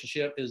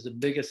relationship is the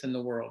biggest in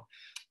the world.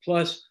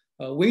 Plus,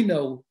 we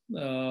know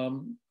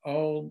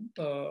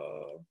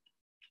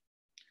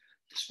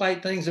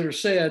despite things that are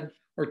said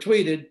or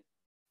tweeted,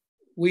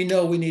 we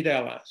know we need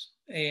allies.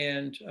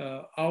 And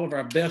all of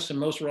our best and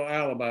most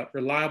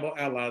reliable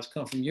allies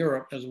come from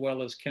Europe, as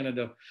well as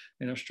Canada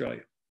and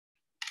Australia.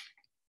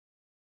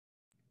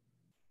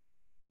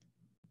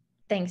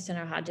 Thanks,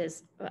 General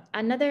Hodges.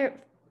 Another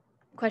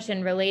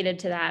question related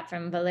to that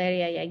from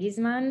Valeria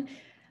Yagisman,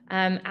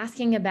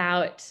 asking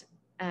about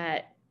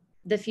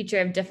the future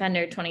of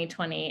Defender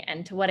 2020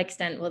 and to what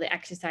extent will the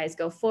exercise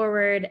go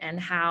forward and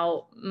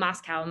how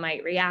Moscow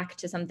might react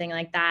to something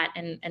like that,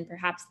 and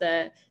perhaps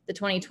the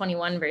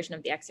 2021 version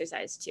of the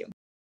exercise too.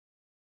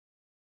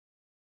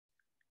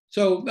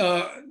 So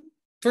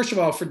first of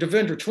all, for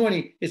Defender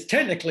 20, it's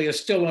technically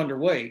still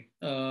underway.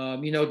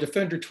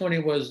 Defender 20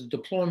 was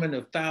deployment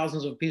of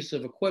thousands of pieces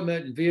of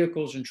equipment and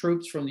vehicles and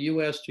troops from the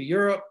US to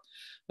Europe.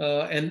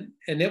 And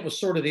it was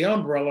sort of the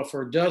umbrella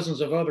for dozens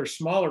of other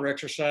smaller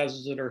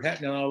exercises that are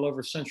happening all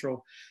over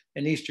Central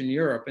and Eastern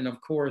Europe. And of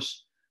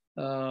course,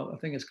 I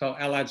think it's called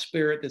Allied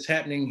Spirit that's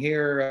happening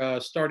here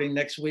starting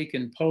next week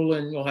in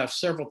Poland. We'll have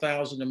several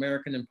thousand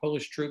American and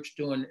Polish troops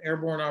doing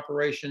airborne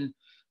operation,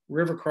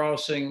 river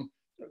crossing.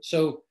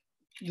 So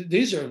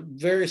these are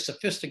very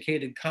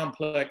sophisticated,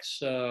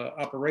 complex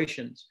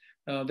operations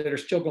that are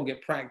still going to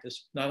get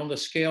practiced, not on the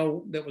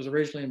scale that was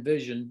originally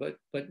envisioned, but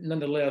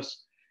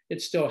nonetheless,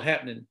 it's still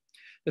happening.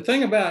 The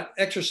thing about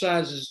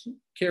exercises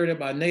carried out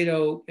by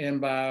NATO and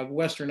by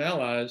Western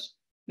allies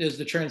is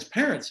the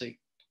transparency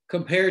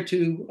compared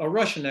to a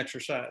Russian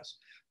exercise.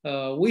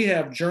 We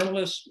have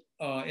journalists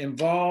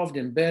involved,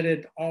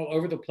 embedded all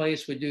over the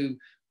place. We do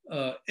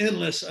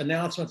endless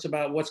announcements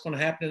about what's going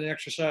to happen in the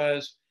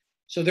exercise.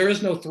 So there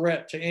is no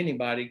threat to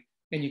anybody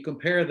and you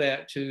compare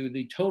that to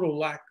the total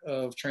lack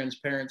of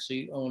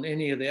transparency on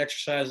any of the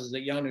exercises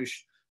that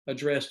Janusz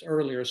addressed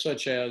earlier,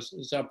 such as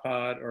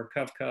Zapad or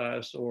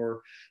Kavkaz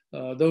or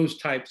those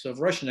types of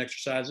Russian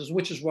exercises,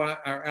 which is why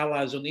our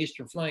allies on the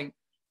eastern flank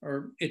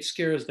it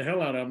scares the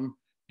hell out of them,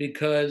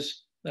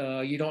 because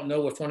you don't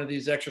know if one of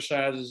these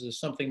exercises is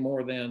something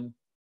more than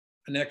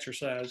an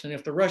exercise. And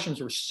if the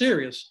Russians were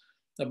serious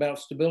about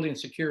stability and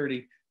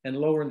security and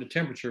lowering the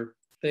temperature,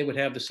 they would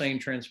have the same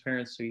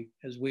transparency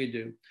as we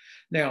do.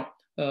 Now,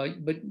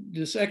 but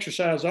this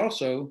exercise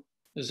also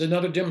is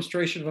another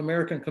demonstration of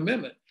American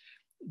commitment.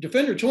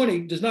 Defender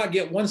 20 does not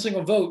get one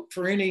single vote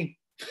for any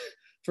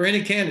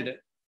candidate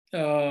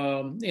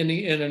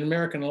in an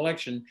American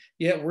election,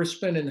 yet we're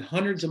spending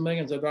hundreds of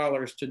millions of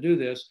dollars to do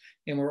this,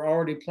 and we're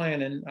already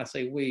planning, I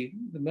say we,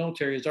 the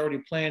military is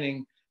already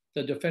planning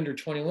the Defender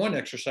 21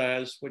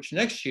 exercise, which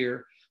next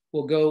year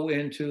will go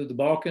into the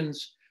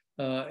Balkans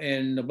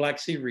and the Black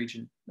Sea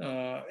region,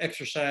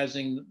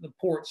 exercising the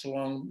ports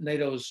along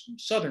NATO's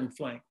southern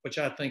flank, which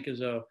I think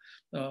is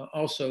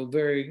also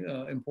very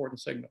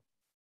important signal.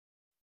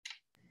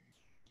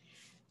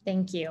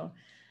 Thank you.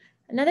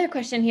 Another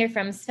question here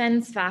from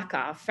Sven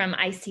Svakov from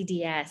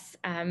ICDS.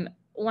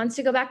 Wants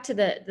to go back to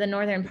the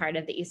northern part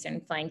of the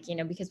eastern flank,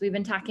 because we've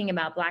been talking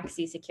about Black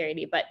Sea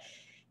security, but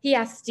he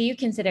asks, do you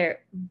consider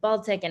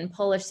Baltic and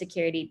Polish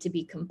security to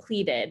be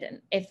completed? And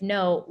if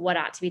no, what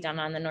ought to be done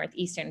on the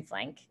northeastern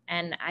flank?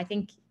 And I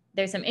think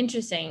there's some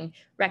interesting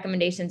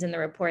recommendations in the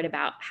report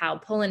about how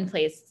Poland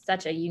plays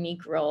such a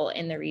unique role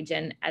in the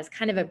region as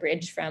kind of a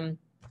bridge from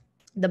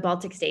the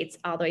Baltic states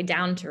all the way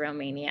down to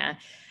Romania.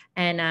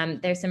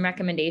 And there's some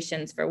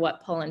recommendations for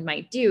what Poland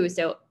might do.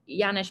 So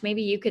Janusz,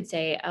 maybe you could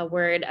say a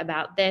word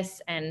about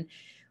this and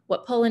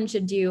what Poland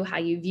should do, how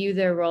you view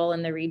their role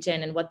in the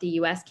region, and what the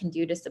US can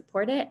do to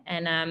support it.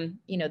 And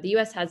the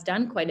US has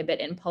done quite a bit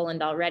in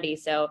Poland already.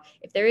 So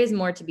if there is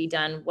more to be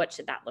done, what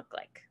should that look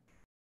like?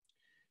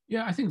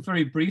 Yeah, I think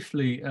very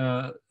briefly,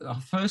 our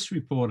first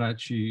report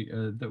actually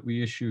that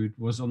we issued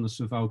was on the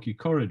Suwałki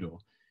corridor,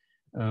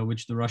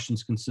 which the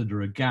Russians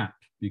consider a gap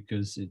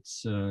because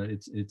it's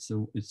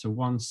a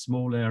one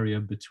small area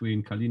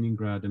between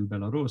Kaliningrad and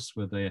Belarus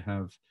where they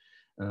have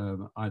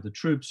either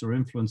troops or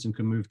influence and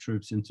can move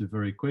troops into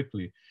very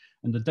quickly.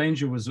 And the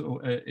danger was,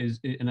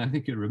 and I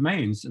think it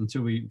remains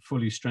until we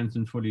fully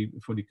strengthen, fully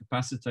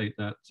capacitate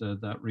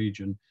that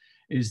region,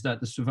 is that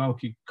the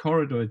Suwałki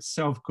corridor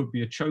itself could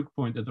be a choke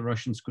point that the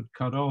Russians could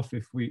cut off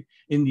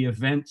in the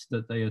event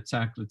that they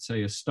attack, let's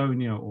say,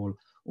 Estonia or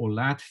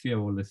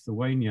Latvia or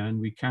Lithuania, and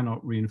we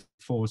cannot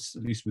reinforce,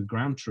 at least with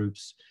ground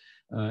troops,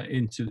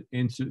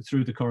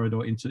 through the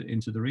corridor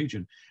into the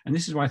region. And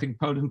this is why I think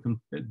Poland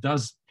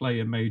does play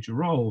a major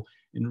role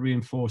in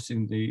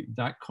reinforcing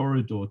that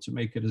corridor to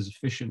make it as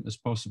efficient as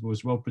possible,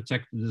 as well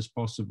protected as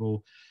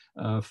possible,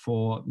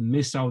 for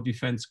missile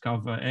defense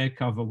cover, air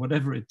cover,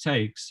 whatever it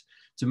takes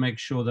to make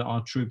sure that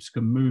our troops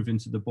can move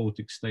into the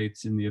Baltic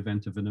states in the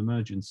event of an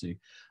emergency.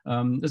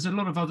 There's a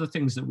lot of other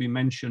things that we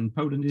mentioned.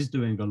 Poland is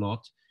doing a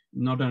lot,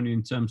 not only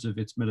in terms of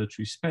its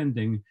military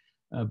spending,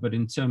 but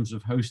in terms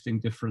of hosting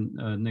different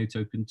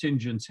NATO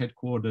contingents,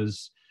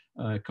 headquarters,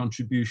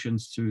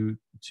 contributions to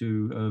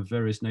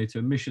various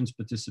NATO missions,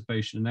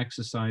 participation in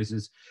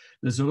exercises.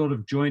 There's a lot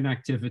of joint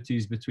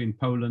activities between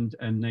Poland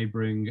and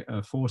neighboring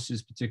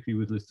forces, particularly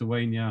with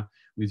Lithuania,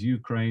 with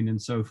Ukraine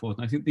and so forth.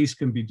 And I think these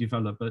can be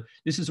developed, but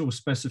this is all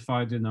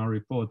specified in our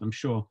report. I'm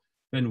sure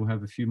Ben will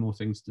have a few more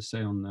things to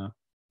say on that.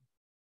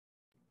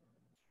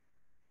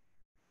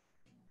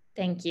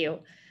 Thank you.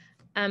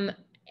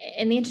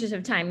 In the interest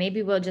of time,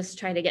 maybe we'll just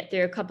try to get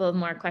through a couple of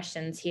more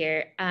questions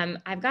here.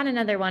 I've got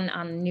another one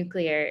on the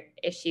nuclear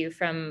issue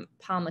from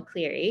Paul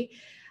McCleary.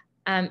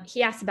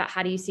 He asked about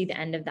how do you see the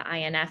end of the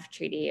INF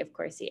treaty, of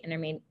course, the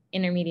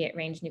Intermediate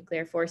Range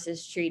Nuclear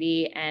Forces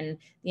Treaty, and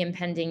the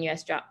impending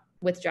US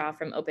withdrawal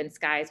from Open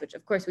Skies, which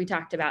of course we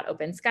talked about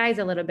Open Skies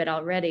a little bit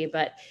already,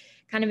 but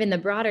kind of in the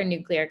broader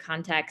nuclear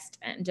context,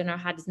 and General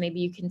Hodges, maybe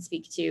you can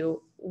speak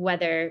to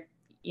whether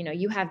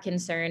you have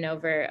concern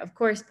over, of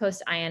course,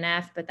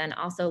 post-INF, but then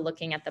also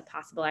looking at the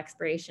possible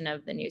expiration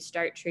of the New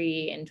START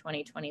treaty in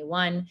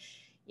 2021.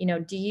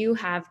 Do you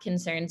have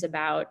concerns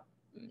about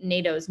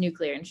NATO's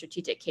nuclear and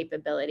strategic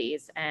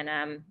capabilities?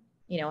 And,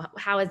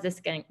 how is this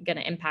going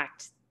to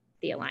impact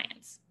the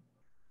alliance?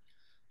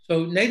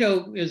 So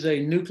NATO is a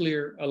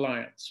nuclear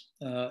alliance.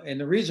 And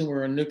the reason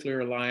we're a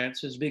nuclear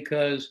alliance is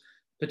because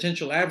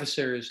potential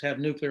adversaries have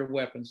nuclear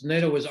weapons.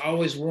 NATO has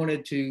always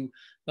wanted to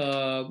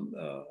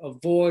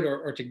avoid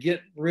or to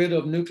get rid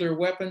of nuclear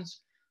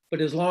weapons,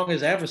 but as long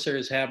as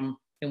adversaries have them,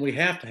 and we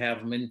have to have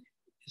them, and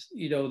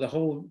the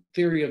whole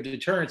theory of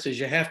deterrence is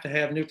you have to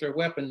have nuclear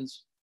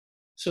weapons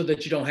so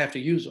that you don't have to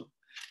use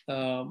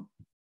them.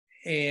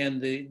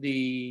 And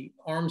the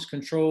arms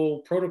control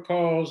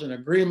protocols and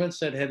agreements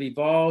that have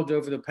evolved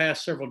over the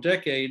past several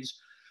decades,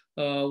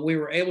 we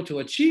were able to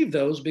achieve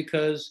those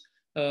because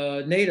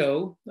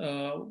NATO,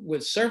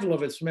 with several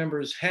of its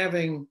members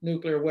having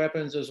nuclear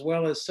weapons, as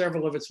well as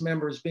several of its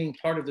members being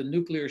part of the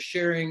nuclear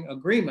sharing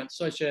agreement,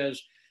 such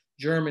as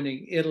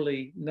Germany,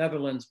 Italy,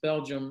 Netherlands,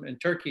 Belgium, and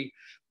Turkey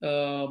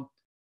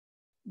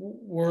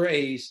were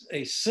a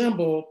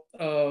symbol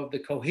of the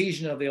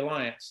cohesion of the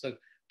alliance,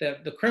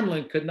 that the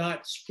Kremlin could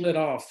not split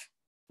off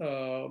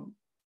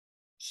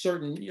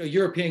certain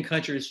European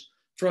countries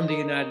from the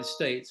United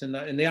States. And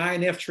the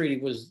INF Treaty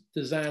was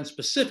designed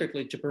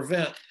specifically to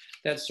prevent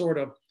that sort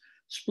of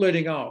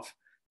splitting off.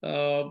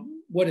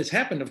 What has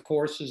happened, of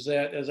course, is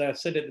that, as I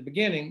said at the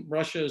beginning,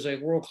 Russia is a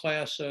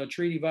world-class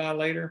treaty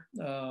violator.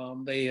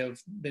 They have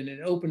been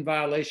in open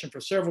violation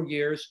for several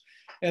years,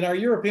 and our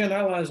European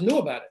allies knew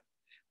about it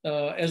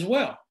as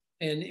well.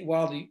 And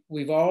while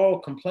we've all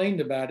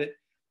complained about it,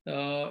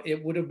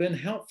 it would have been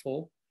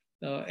helpful,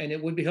 and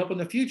it would be helpful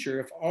in the future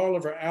if all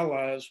of our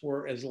allies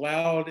were as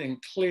loud and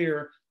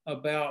clear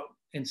about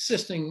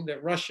insisting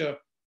that Russia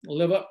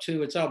live up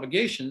to its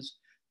obligations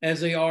as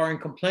they are in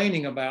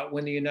complaining about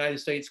when the United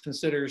States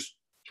considers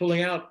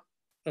pulling out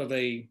of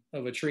a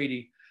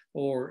treaty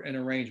or an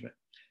arrangement.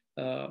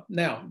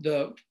 Now,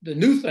 the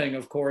new thing,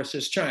 of course,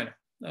 is China.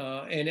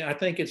 And I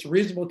think it's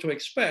reasonable to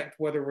expect,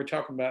 whether we're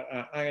talking about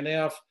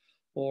INF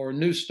or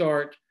New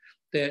START,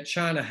 that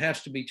China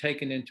has to be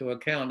taken into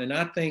account. And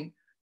I think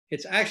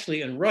it's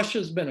actually in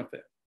Russia's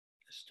benefit,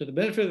 it's to the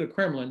benefit of the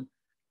Kremlin,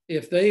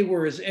 if they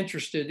were as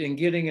interested in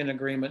getting an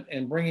agreement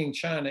and bringing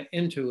China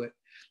into it,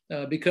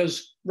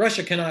 because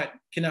Russia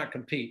cannot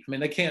compete. I mean,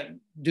 they can't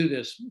do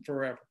this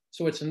forever.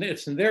 So it's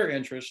in their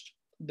interest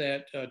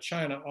that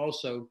China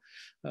also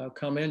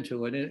come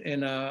into it.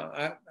 And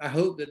I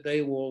hope that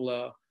they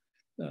will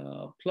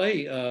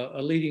play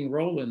a leading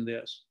role in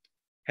this.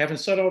 Having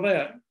said all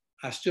that,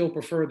 I still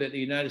prefer that the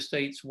United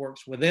States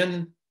works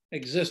within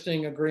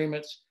existing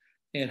agreements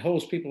and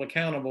holds people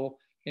accountable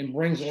and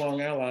brings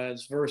along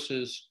allies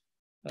versus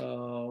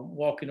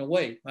walking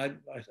away. I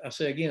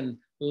say again,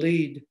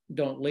 lead,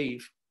 don't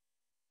leave.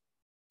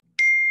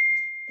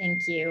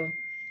 Thank you.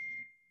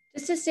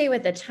 Just to stay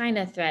with the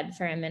China thread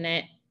for a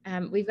minute,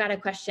 we've got a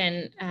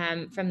question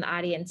from the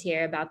audience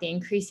here about the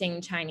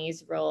increasing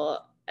Chinese role,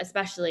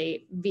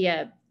 especially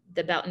via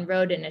the Belt and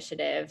Road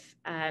Initiative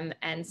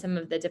and some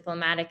of the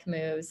diplomatic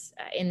moves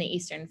in the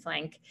eastern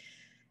flank.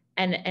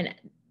 And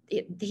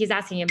he's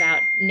asking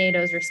about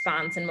NATO's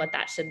response and what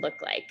that should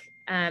look like.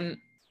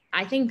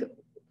 I think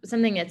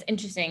something that's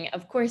interesting,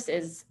 of course,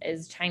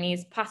 is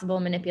Chinese possible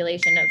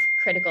manipulation of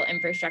critical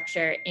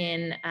infrastructure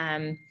in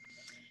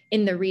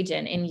the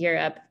region, in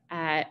Europe.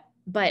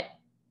 But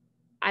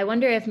I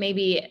wonder if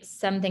maybe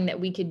something that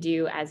we could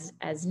do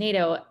as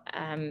NATO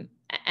and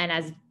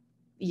as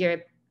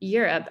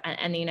Europe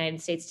and the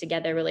United States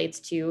together relates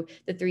to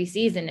the 3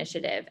 Cs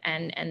initiative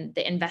and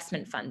the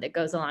investment fund that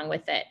goes along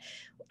with it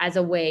as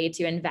a way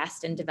to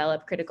invest and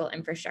develop critical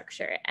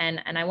infrastructure.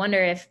 And I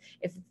wonder if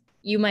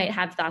you might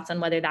have thoughts on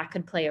whether that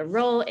could play a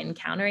role in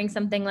countering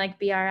something like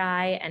BRI,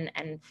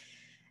 and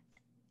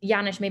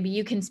Janusz, maybe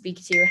you can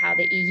speak to how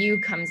the EU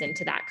comes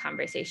into that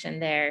conversation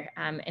there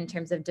in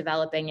terms of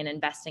developing and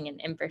investing in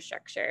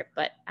infrastructure.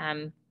 But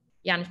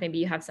Janusz, maybe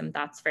you have some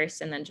thoughts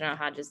first, and then General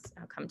Hodges,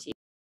 I'll come to you.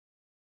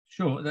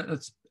 Sure,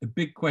 that's a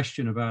big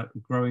question about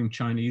growing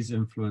Chinese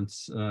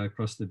influence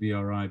across the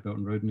BRI, Belt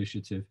and Road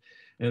Initiative.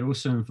 It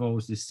also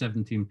involves this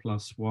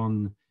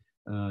 17+1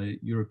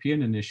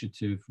 European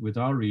initiative with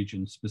our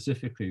region,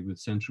 specifically with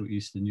Central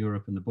Eastern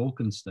Europe and the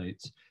Balkan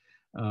states,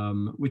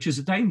 which is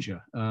a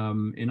danger.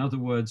 In other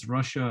words,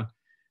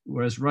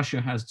 whereas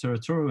Russia has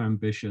territorial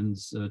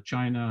ambitions,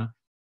 China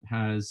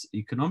has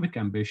economic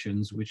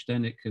ambitions, which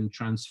then it can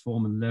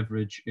transform and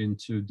leverage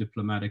into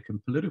diplomatic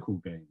and political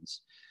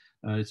gains.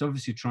 It's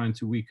obviously trying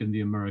to weaken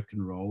the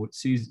American role. It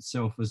sees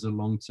itself as a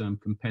long-term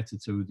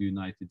competitor with the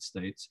United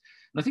States.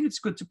 And I think it's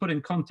good to put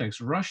in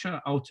context,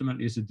 Russia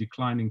ultimately is a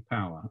declining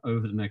power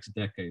over the next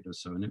decade or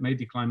so, and it may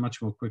decline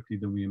much more quickly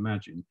than we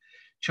imagine.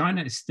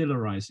 China is still a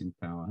rising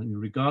power, and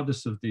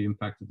regardless of the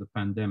impact of the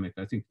pandemic,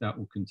 I think that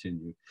will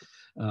continue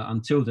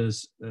until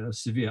there's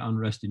severe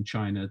unrest in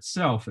China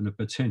itself and a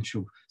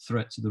potential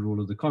threat to the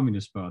rule of the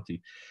Communist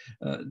Party.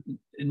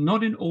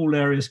 Not in all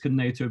areas can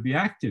NATO be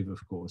active, of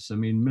course. I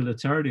mean,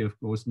 militarily, of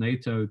course,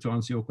 NATO, to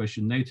answer your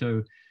question,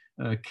 NATO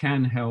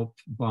can help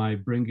by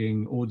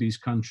bringing all these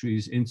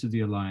countries into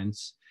the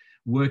alliance,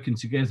 working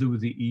together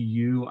with the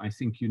EU. I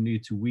think you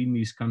need to wean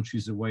these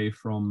countries away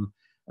from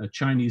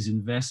Chinese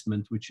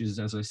investment, which is,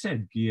 as I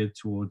said, geared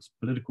towards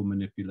political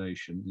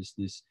manipulation,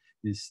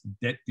 this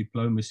debt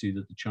diplomacy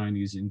that the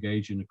Chinese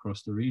engage in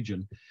across the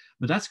region.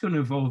 But that's going to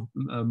involve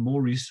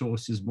more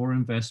resources, more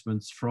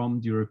investments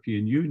from the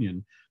European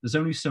Union. There's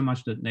only so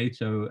much that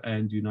NATO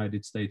and the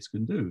United States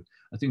can do.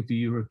 I think the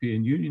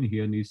European Union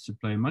here needs to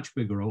play a much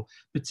bigger role,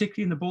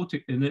 particularly in the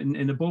Baltic,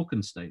 in the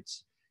Balkan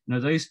states. You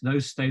know,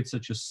 those states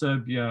such as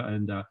Serbia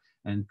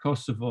and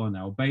Kosovo and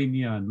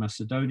Albania and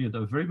Macedonia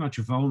that are very much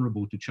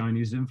vulnerable to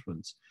Chinese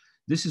influence.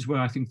 This is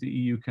where I think the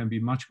EU can be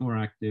much more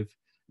active,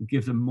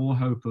 give them more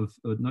hope of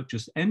not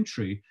just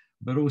entry,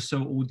 but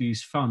also all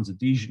these funds,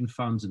 adhesion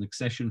funds and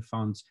accession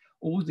funds,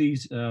 all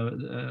these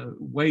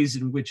ways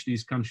in which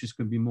these countries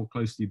can be more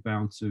closely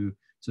bound to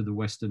the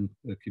Western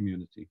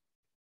community.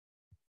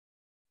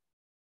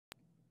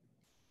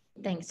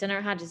 Thanks.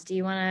 General Hodges, do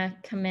you want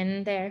to come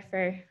in there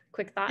for a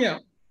quick thought? Yeah,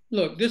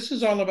 look, this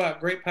is all about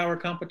great power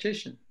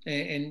competition,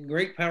 and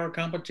great power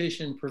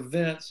competition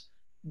prevents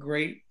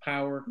great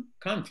power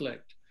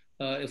conflict.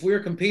 If we're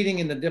competing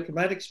in the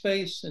diplomatic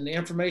space, in the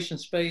information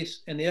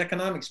space, in the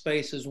economic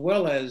space, as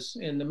well as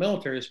in the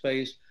military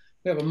space,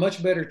 we have a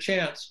much better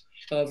chance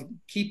of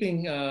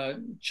keeping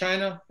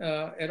China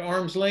at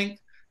arm's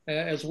length,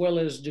 as well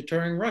as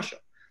deterring Russia.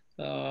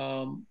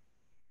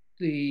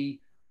 The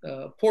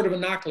Port of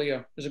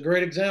Anaklia is a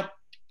great example.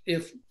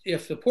 If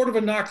the Port of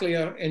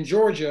Anaklia in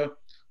Georgia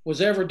was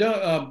ever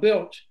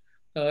built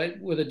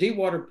with a deep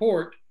water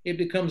port, it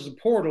becomes the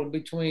portal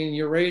between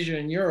Eurasia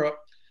and Europe.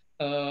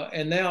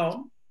 And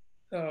now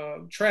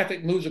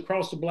traffic moves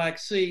across the Black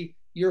Sea.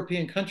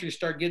 European countries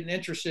start getting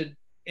interested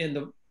in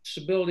the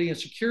stability and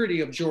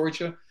security of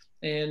Georgia,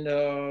 and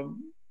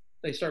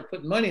they start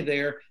putting money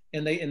there,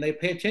 and they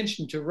pay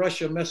attention to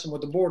Russia messing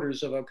with the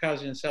borders of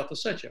Abkhazia and South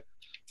Ossetia,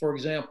 for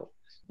example.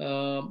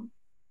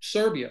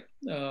 Serbia,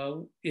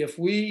 if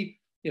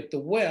the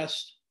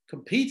West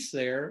competes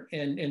there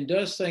and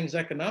does things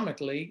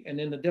economically and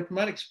in the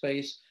diplomatic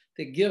space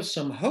that gives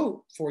some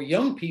hope for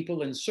young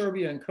people in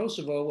Serbia and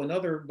Kosovo and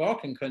other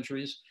Balkan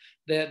countries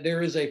that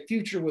there is a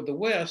future with the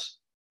West,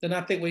 then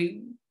I think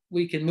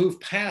we can move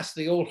past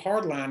the old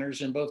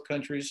hardliners in both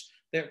countries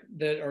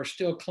that are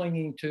still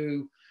clinging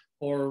to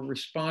or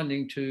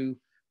responding to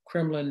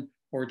Kremlin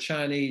or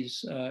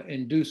Chinese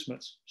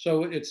inducements.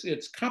 So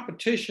it's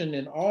competition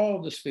in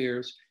all the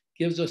spheres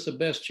gives us the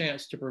best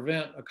chance to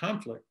prevent a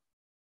conflict.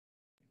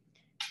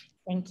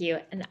 Thank you.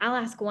 And I'll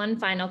ask one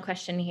final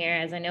question here,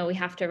 as I know we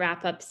have to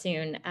wrap up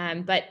soon.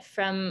 But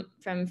from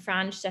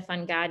Franz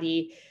Stefan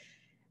Gadi,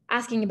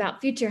 asking about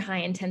future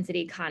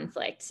high-intensity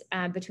conflict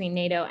between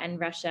NATO and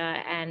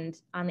Russia and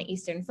on the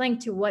eastern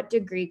flank, to what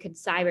degree could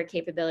cyber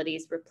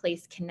capabilities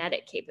replace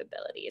kinetic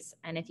capabilities?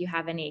 And if you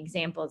have any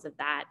examples of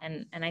that,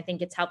 and I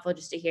think it's helpful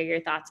just to hear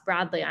your thoughts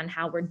broadly on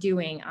how we're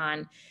doing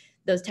on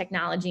those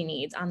technology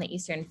needs on the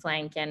eastern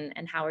flank and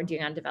how we're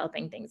doing on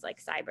developing things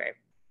like cyber.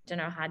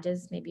 General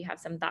Hodges, maybe you have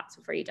some thoughts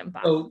before you jump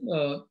off.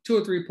 So 2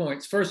 or 3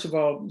 points. First of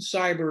all,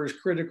 cyber is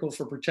critical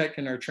for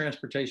protecting our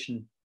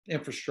transportation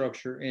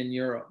infrastructure in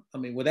Europe. I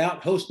mean,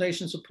 without host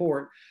nation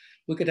support,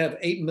 we could have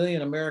 8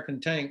 million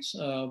American tanks,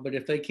 but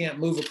if they can't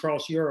move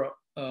across Europe,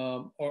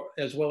 or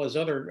as well as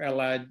other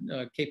allied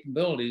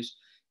capabilities,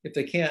 if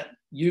they can't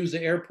use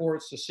the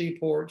airports, the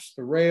seaports,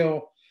 the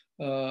rail,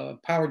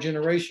 power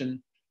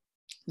generation,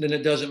 then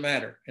it doesn't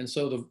matter. And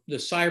so the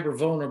cyber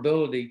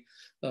vulnerability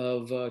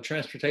of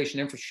transportation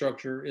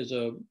infrastructure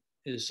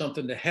is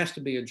something that has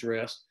to be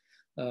addressed.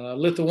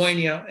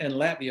 Lithuania and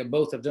Latvia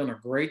both have done a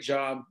great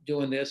job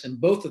doing this,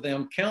 and both of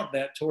them count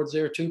that towards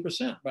their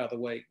 2%, by the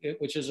way,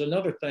 which is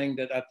another thing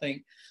that I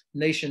think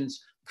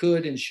nations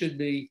could and should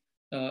be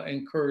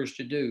encouraged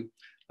to do.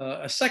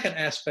 A second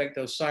aspect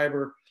of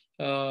cyber,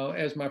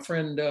 as my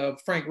friend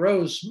Frank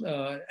Rose,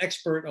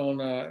 expert on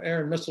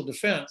air and missile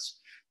defense,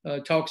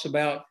 talks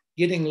about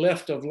getting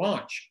left of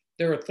launch.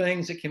 There are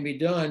things that can be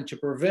done to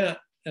prevent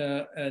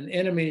an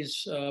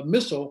enemy's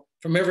missile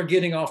from ever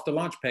getting off the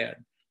launch pad.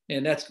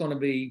 And that's going to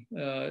be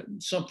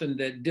something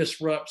that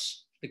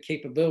disrupts the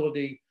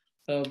capability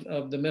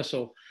of the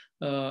missile.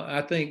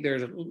 I think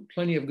there's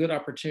plenty of good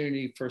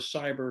opportunity for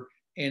cyber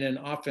in an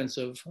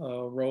offensive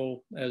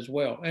role as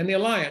well. And the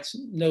Alliance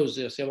knows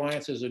this. The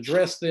Alliance has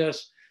addressed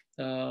this.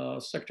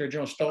 Secretary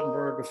General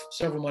Stoltenberg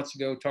several months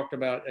ago talked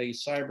about a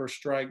cyber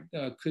strike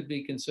could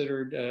be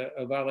considered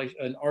a violation,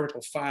 an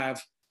Article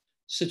 5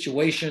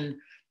 situation.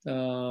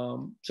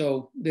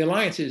 So the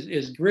Alliance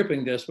is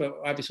gripping this, but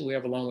obviously we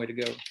have a long way to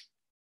go.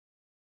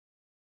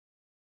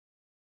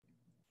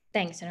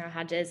 Thanks, General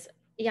Hodges.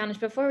 Janusz,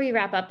 before we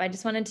wrap up, I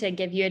just wanted to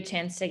give you a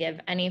chance to give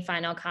any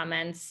final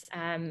comments.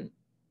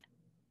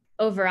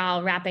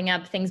 Overall, wrapping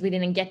up things we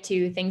didn't get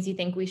to, things you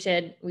think we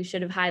should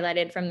have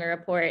highlighted from the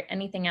report.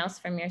 Anything else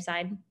from your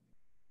side?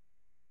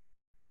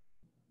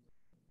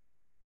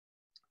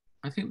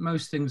 I think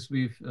most things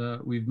we've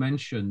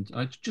mentioned.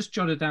 I just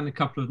jotted down a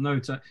couple of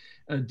notes.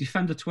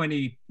 Defender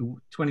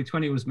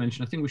 2020 was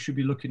mentioned. I think we should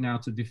be looking now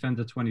to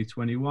Defender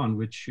 2021,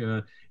 which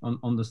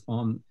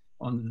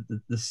on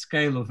the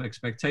scale of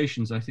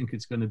expectations, I think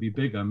it's going to be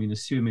bigger. I mean,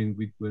 assuming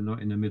we're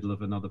not in the middle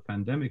of another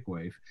pandemic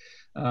wave.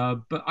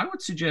 But I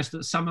would suggest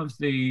that some of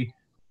the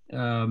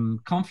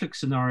conflict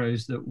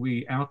scenarios that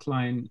we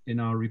outline in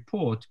our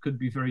report could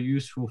be very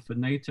useful for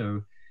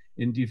NATO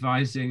in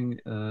devising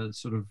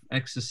sort of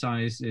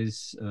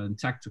exercises and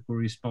tactical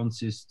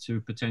responses to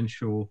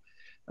potential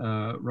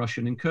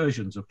Russian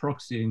incursions or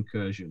proxy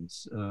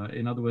incursions.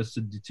 In other words,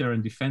 to deter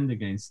and defend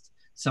against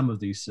some of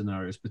these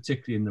scenarios,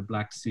 particularly in the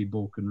Black Sea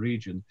Balkan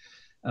region.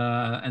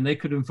 And they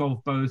could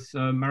involve both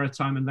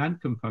maritime and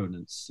land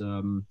components.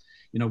 You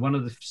know, one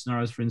of the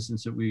scenarios, for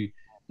instance, that we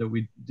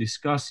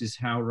discuss is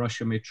how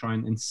Russia may try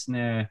and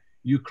ensnare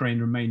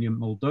Ukraine, Romania,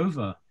 and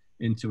Moldova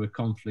into a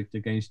conflict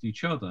against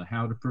each other.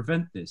 How to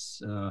prevent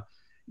this?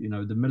 You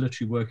know, the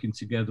military working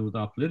together with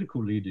our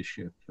political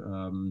leadership,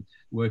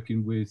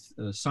 working with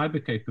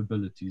cyber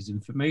capabilities,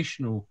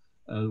 informational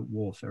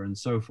warfare and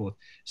so forth.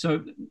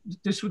 So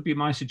this would be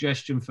my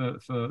suggestion for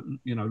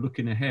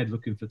looking ahead,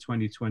 looking for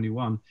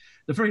 2021.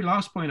 The very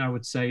last point I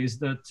would say is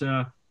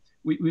that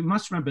we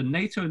must remember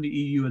NATO and the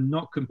EU are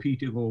not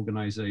competing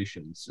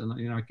organizations.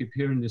 And I keep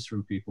hearing this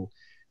from people.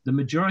 The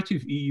majority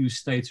of EU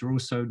states are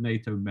also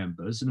NATO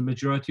members, and the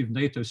majority of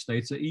NATO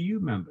states are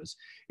EU members.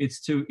 It's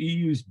to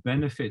EU's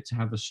benefit to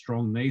have a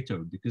strong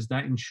NATO, because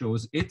that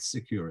ensures its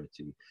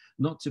security,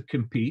 not to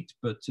compete,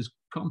 but to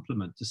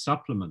complement, to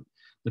supplement.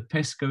 The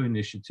PESCO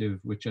initiative,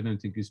 which I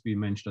don't think has been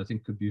mentioned, I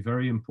think could be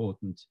very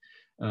important,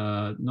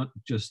 not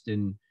just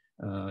in,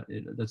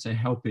 let's say,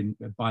 helping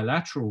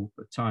bilateral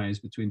ties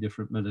between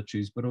different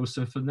militaries, but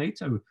also for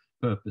NATO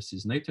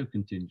purposes, NATO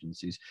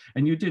contingencies.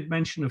 And you did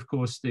mention, of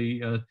course,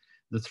 the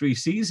 3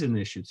 Seas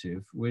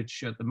initiative,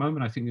 which at the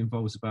moment I think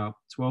involves about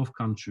 12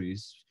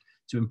 countries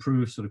to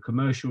improve sort of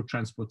commercial,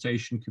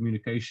 transportation,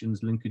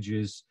 communications,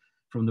 linkages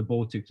from the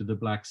Baltic to the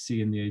Black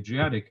Sea and the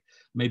Adriatic.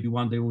 Maybe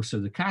one day also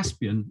the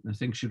Caspian, I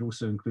think should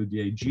also include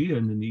the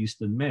Aegean and the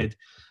Eastern Med.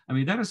 I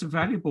mean, that is a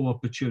valuable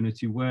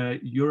opportunity where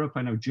Europe,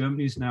 I know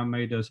Germany's now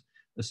made a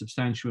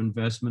substantial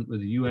investment, where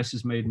the US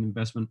has made an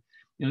investment.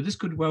 This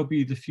could well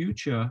be the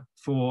future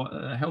for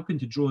helping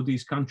to draw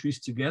these countries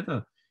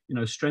together,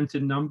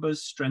 strengthen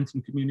numbers,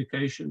 strengthen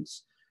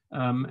communications,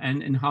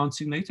 and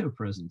enhancing NATO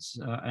presence.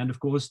 And of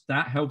course,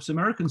 that helps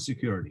American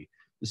security.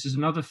 This is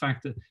another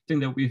thing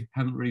that we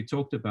haven't really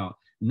talked about.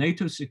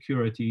 NATO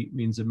security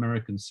means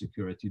American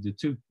security. The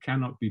two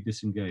cannot be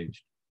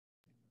disengaged.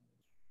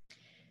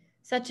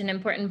 Such an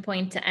important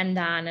point to end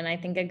on, and I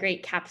think a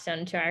great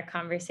capstone to our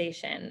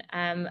conversation.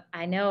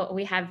 I know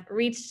we have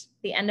reached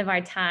the end of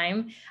our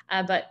time,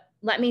 but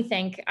let me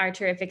thank our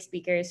terrific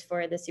speakers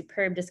for the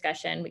superb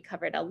discussion. We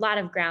covered a lot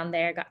of ground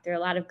there, got through a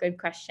lot of good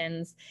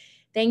questions.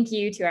 Thank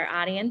you to our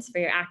audience for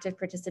your active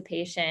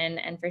participation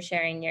and for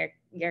sharing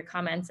your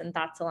comments and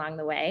thoughts along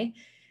the way.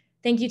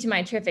 Thank you to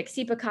my terrific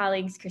CEPA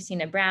colleagues,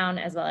 Christina Brown,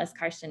 as well as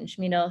Karsten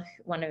Schmiedel,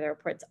 one of the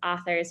report's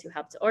authors who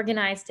helped to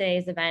organize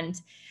today's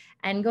event.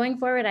 And going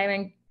forward,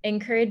 I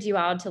encourage you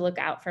all to look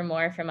out for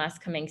more from us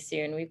coming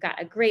soon. We've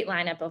got a great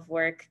lineup of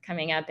work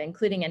coming up,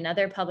 including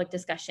another public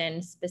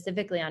discussion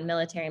specifically on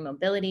military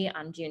mobility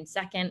on June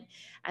 2nd,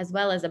 as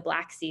well as a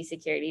Black Sea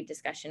security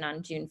discussion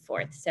on June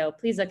 4th. So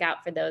please look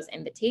out for those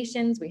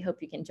invitations. We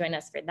hope you can join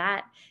us for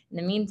that. In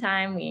the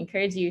meantime, we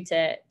encourage you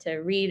to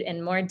read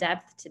in more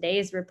depth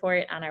today's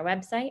report on our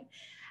website.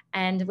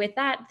 And with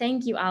that,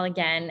 thank you all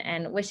again,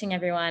 and wishing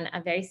everyone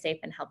a very safe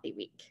and healthy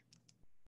week.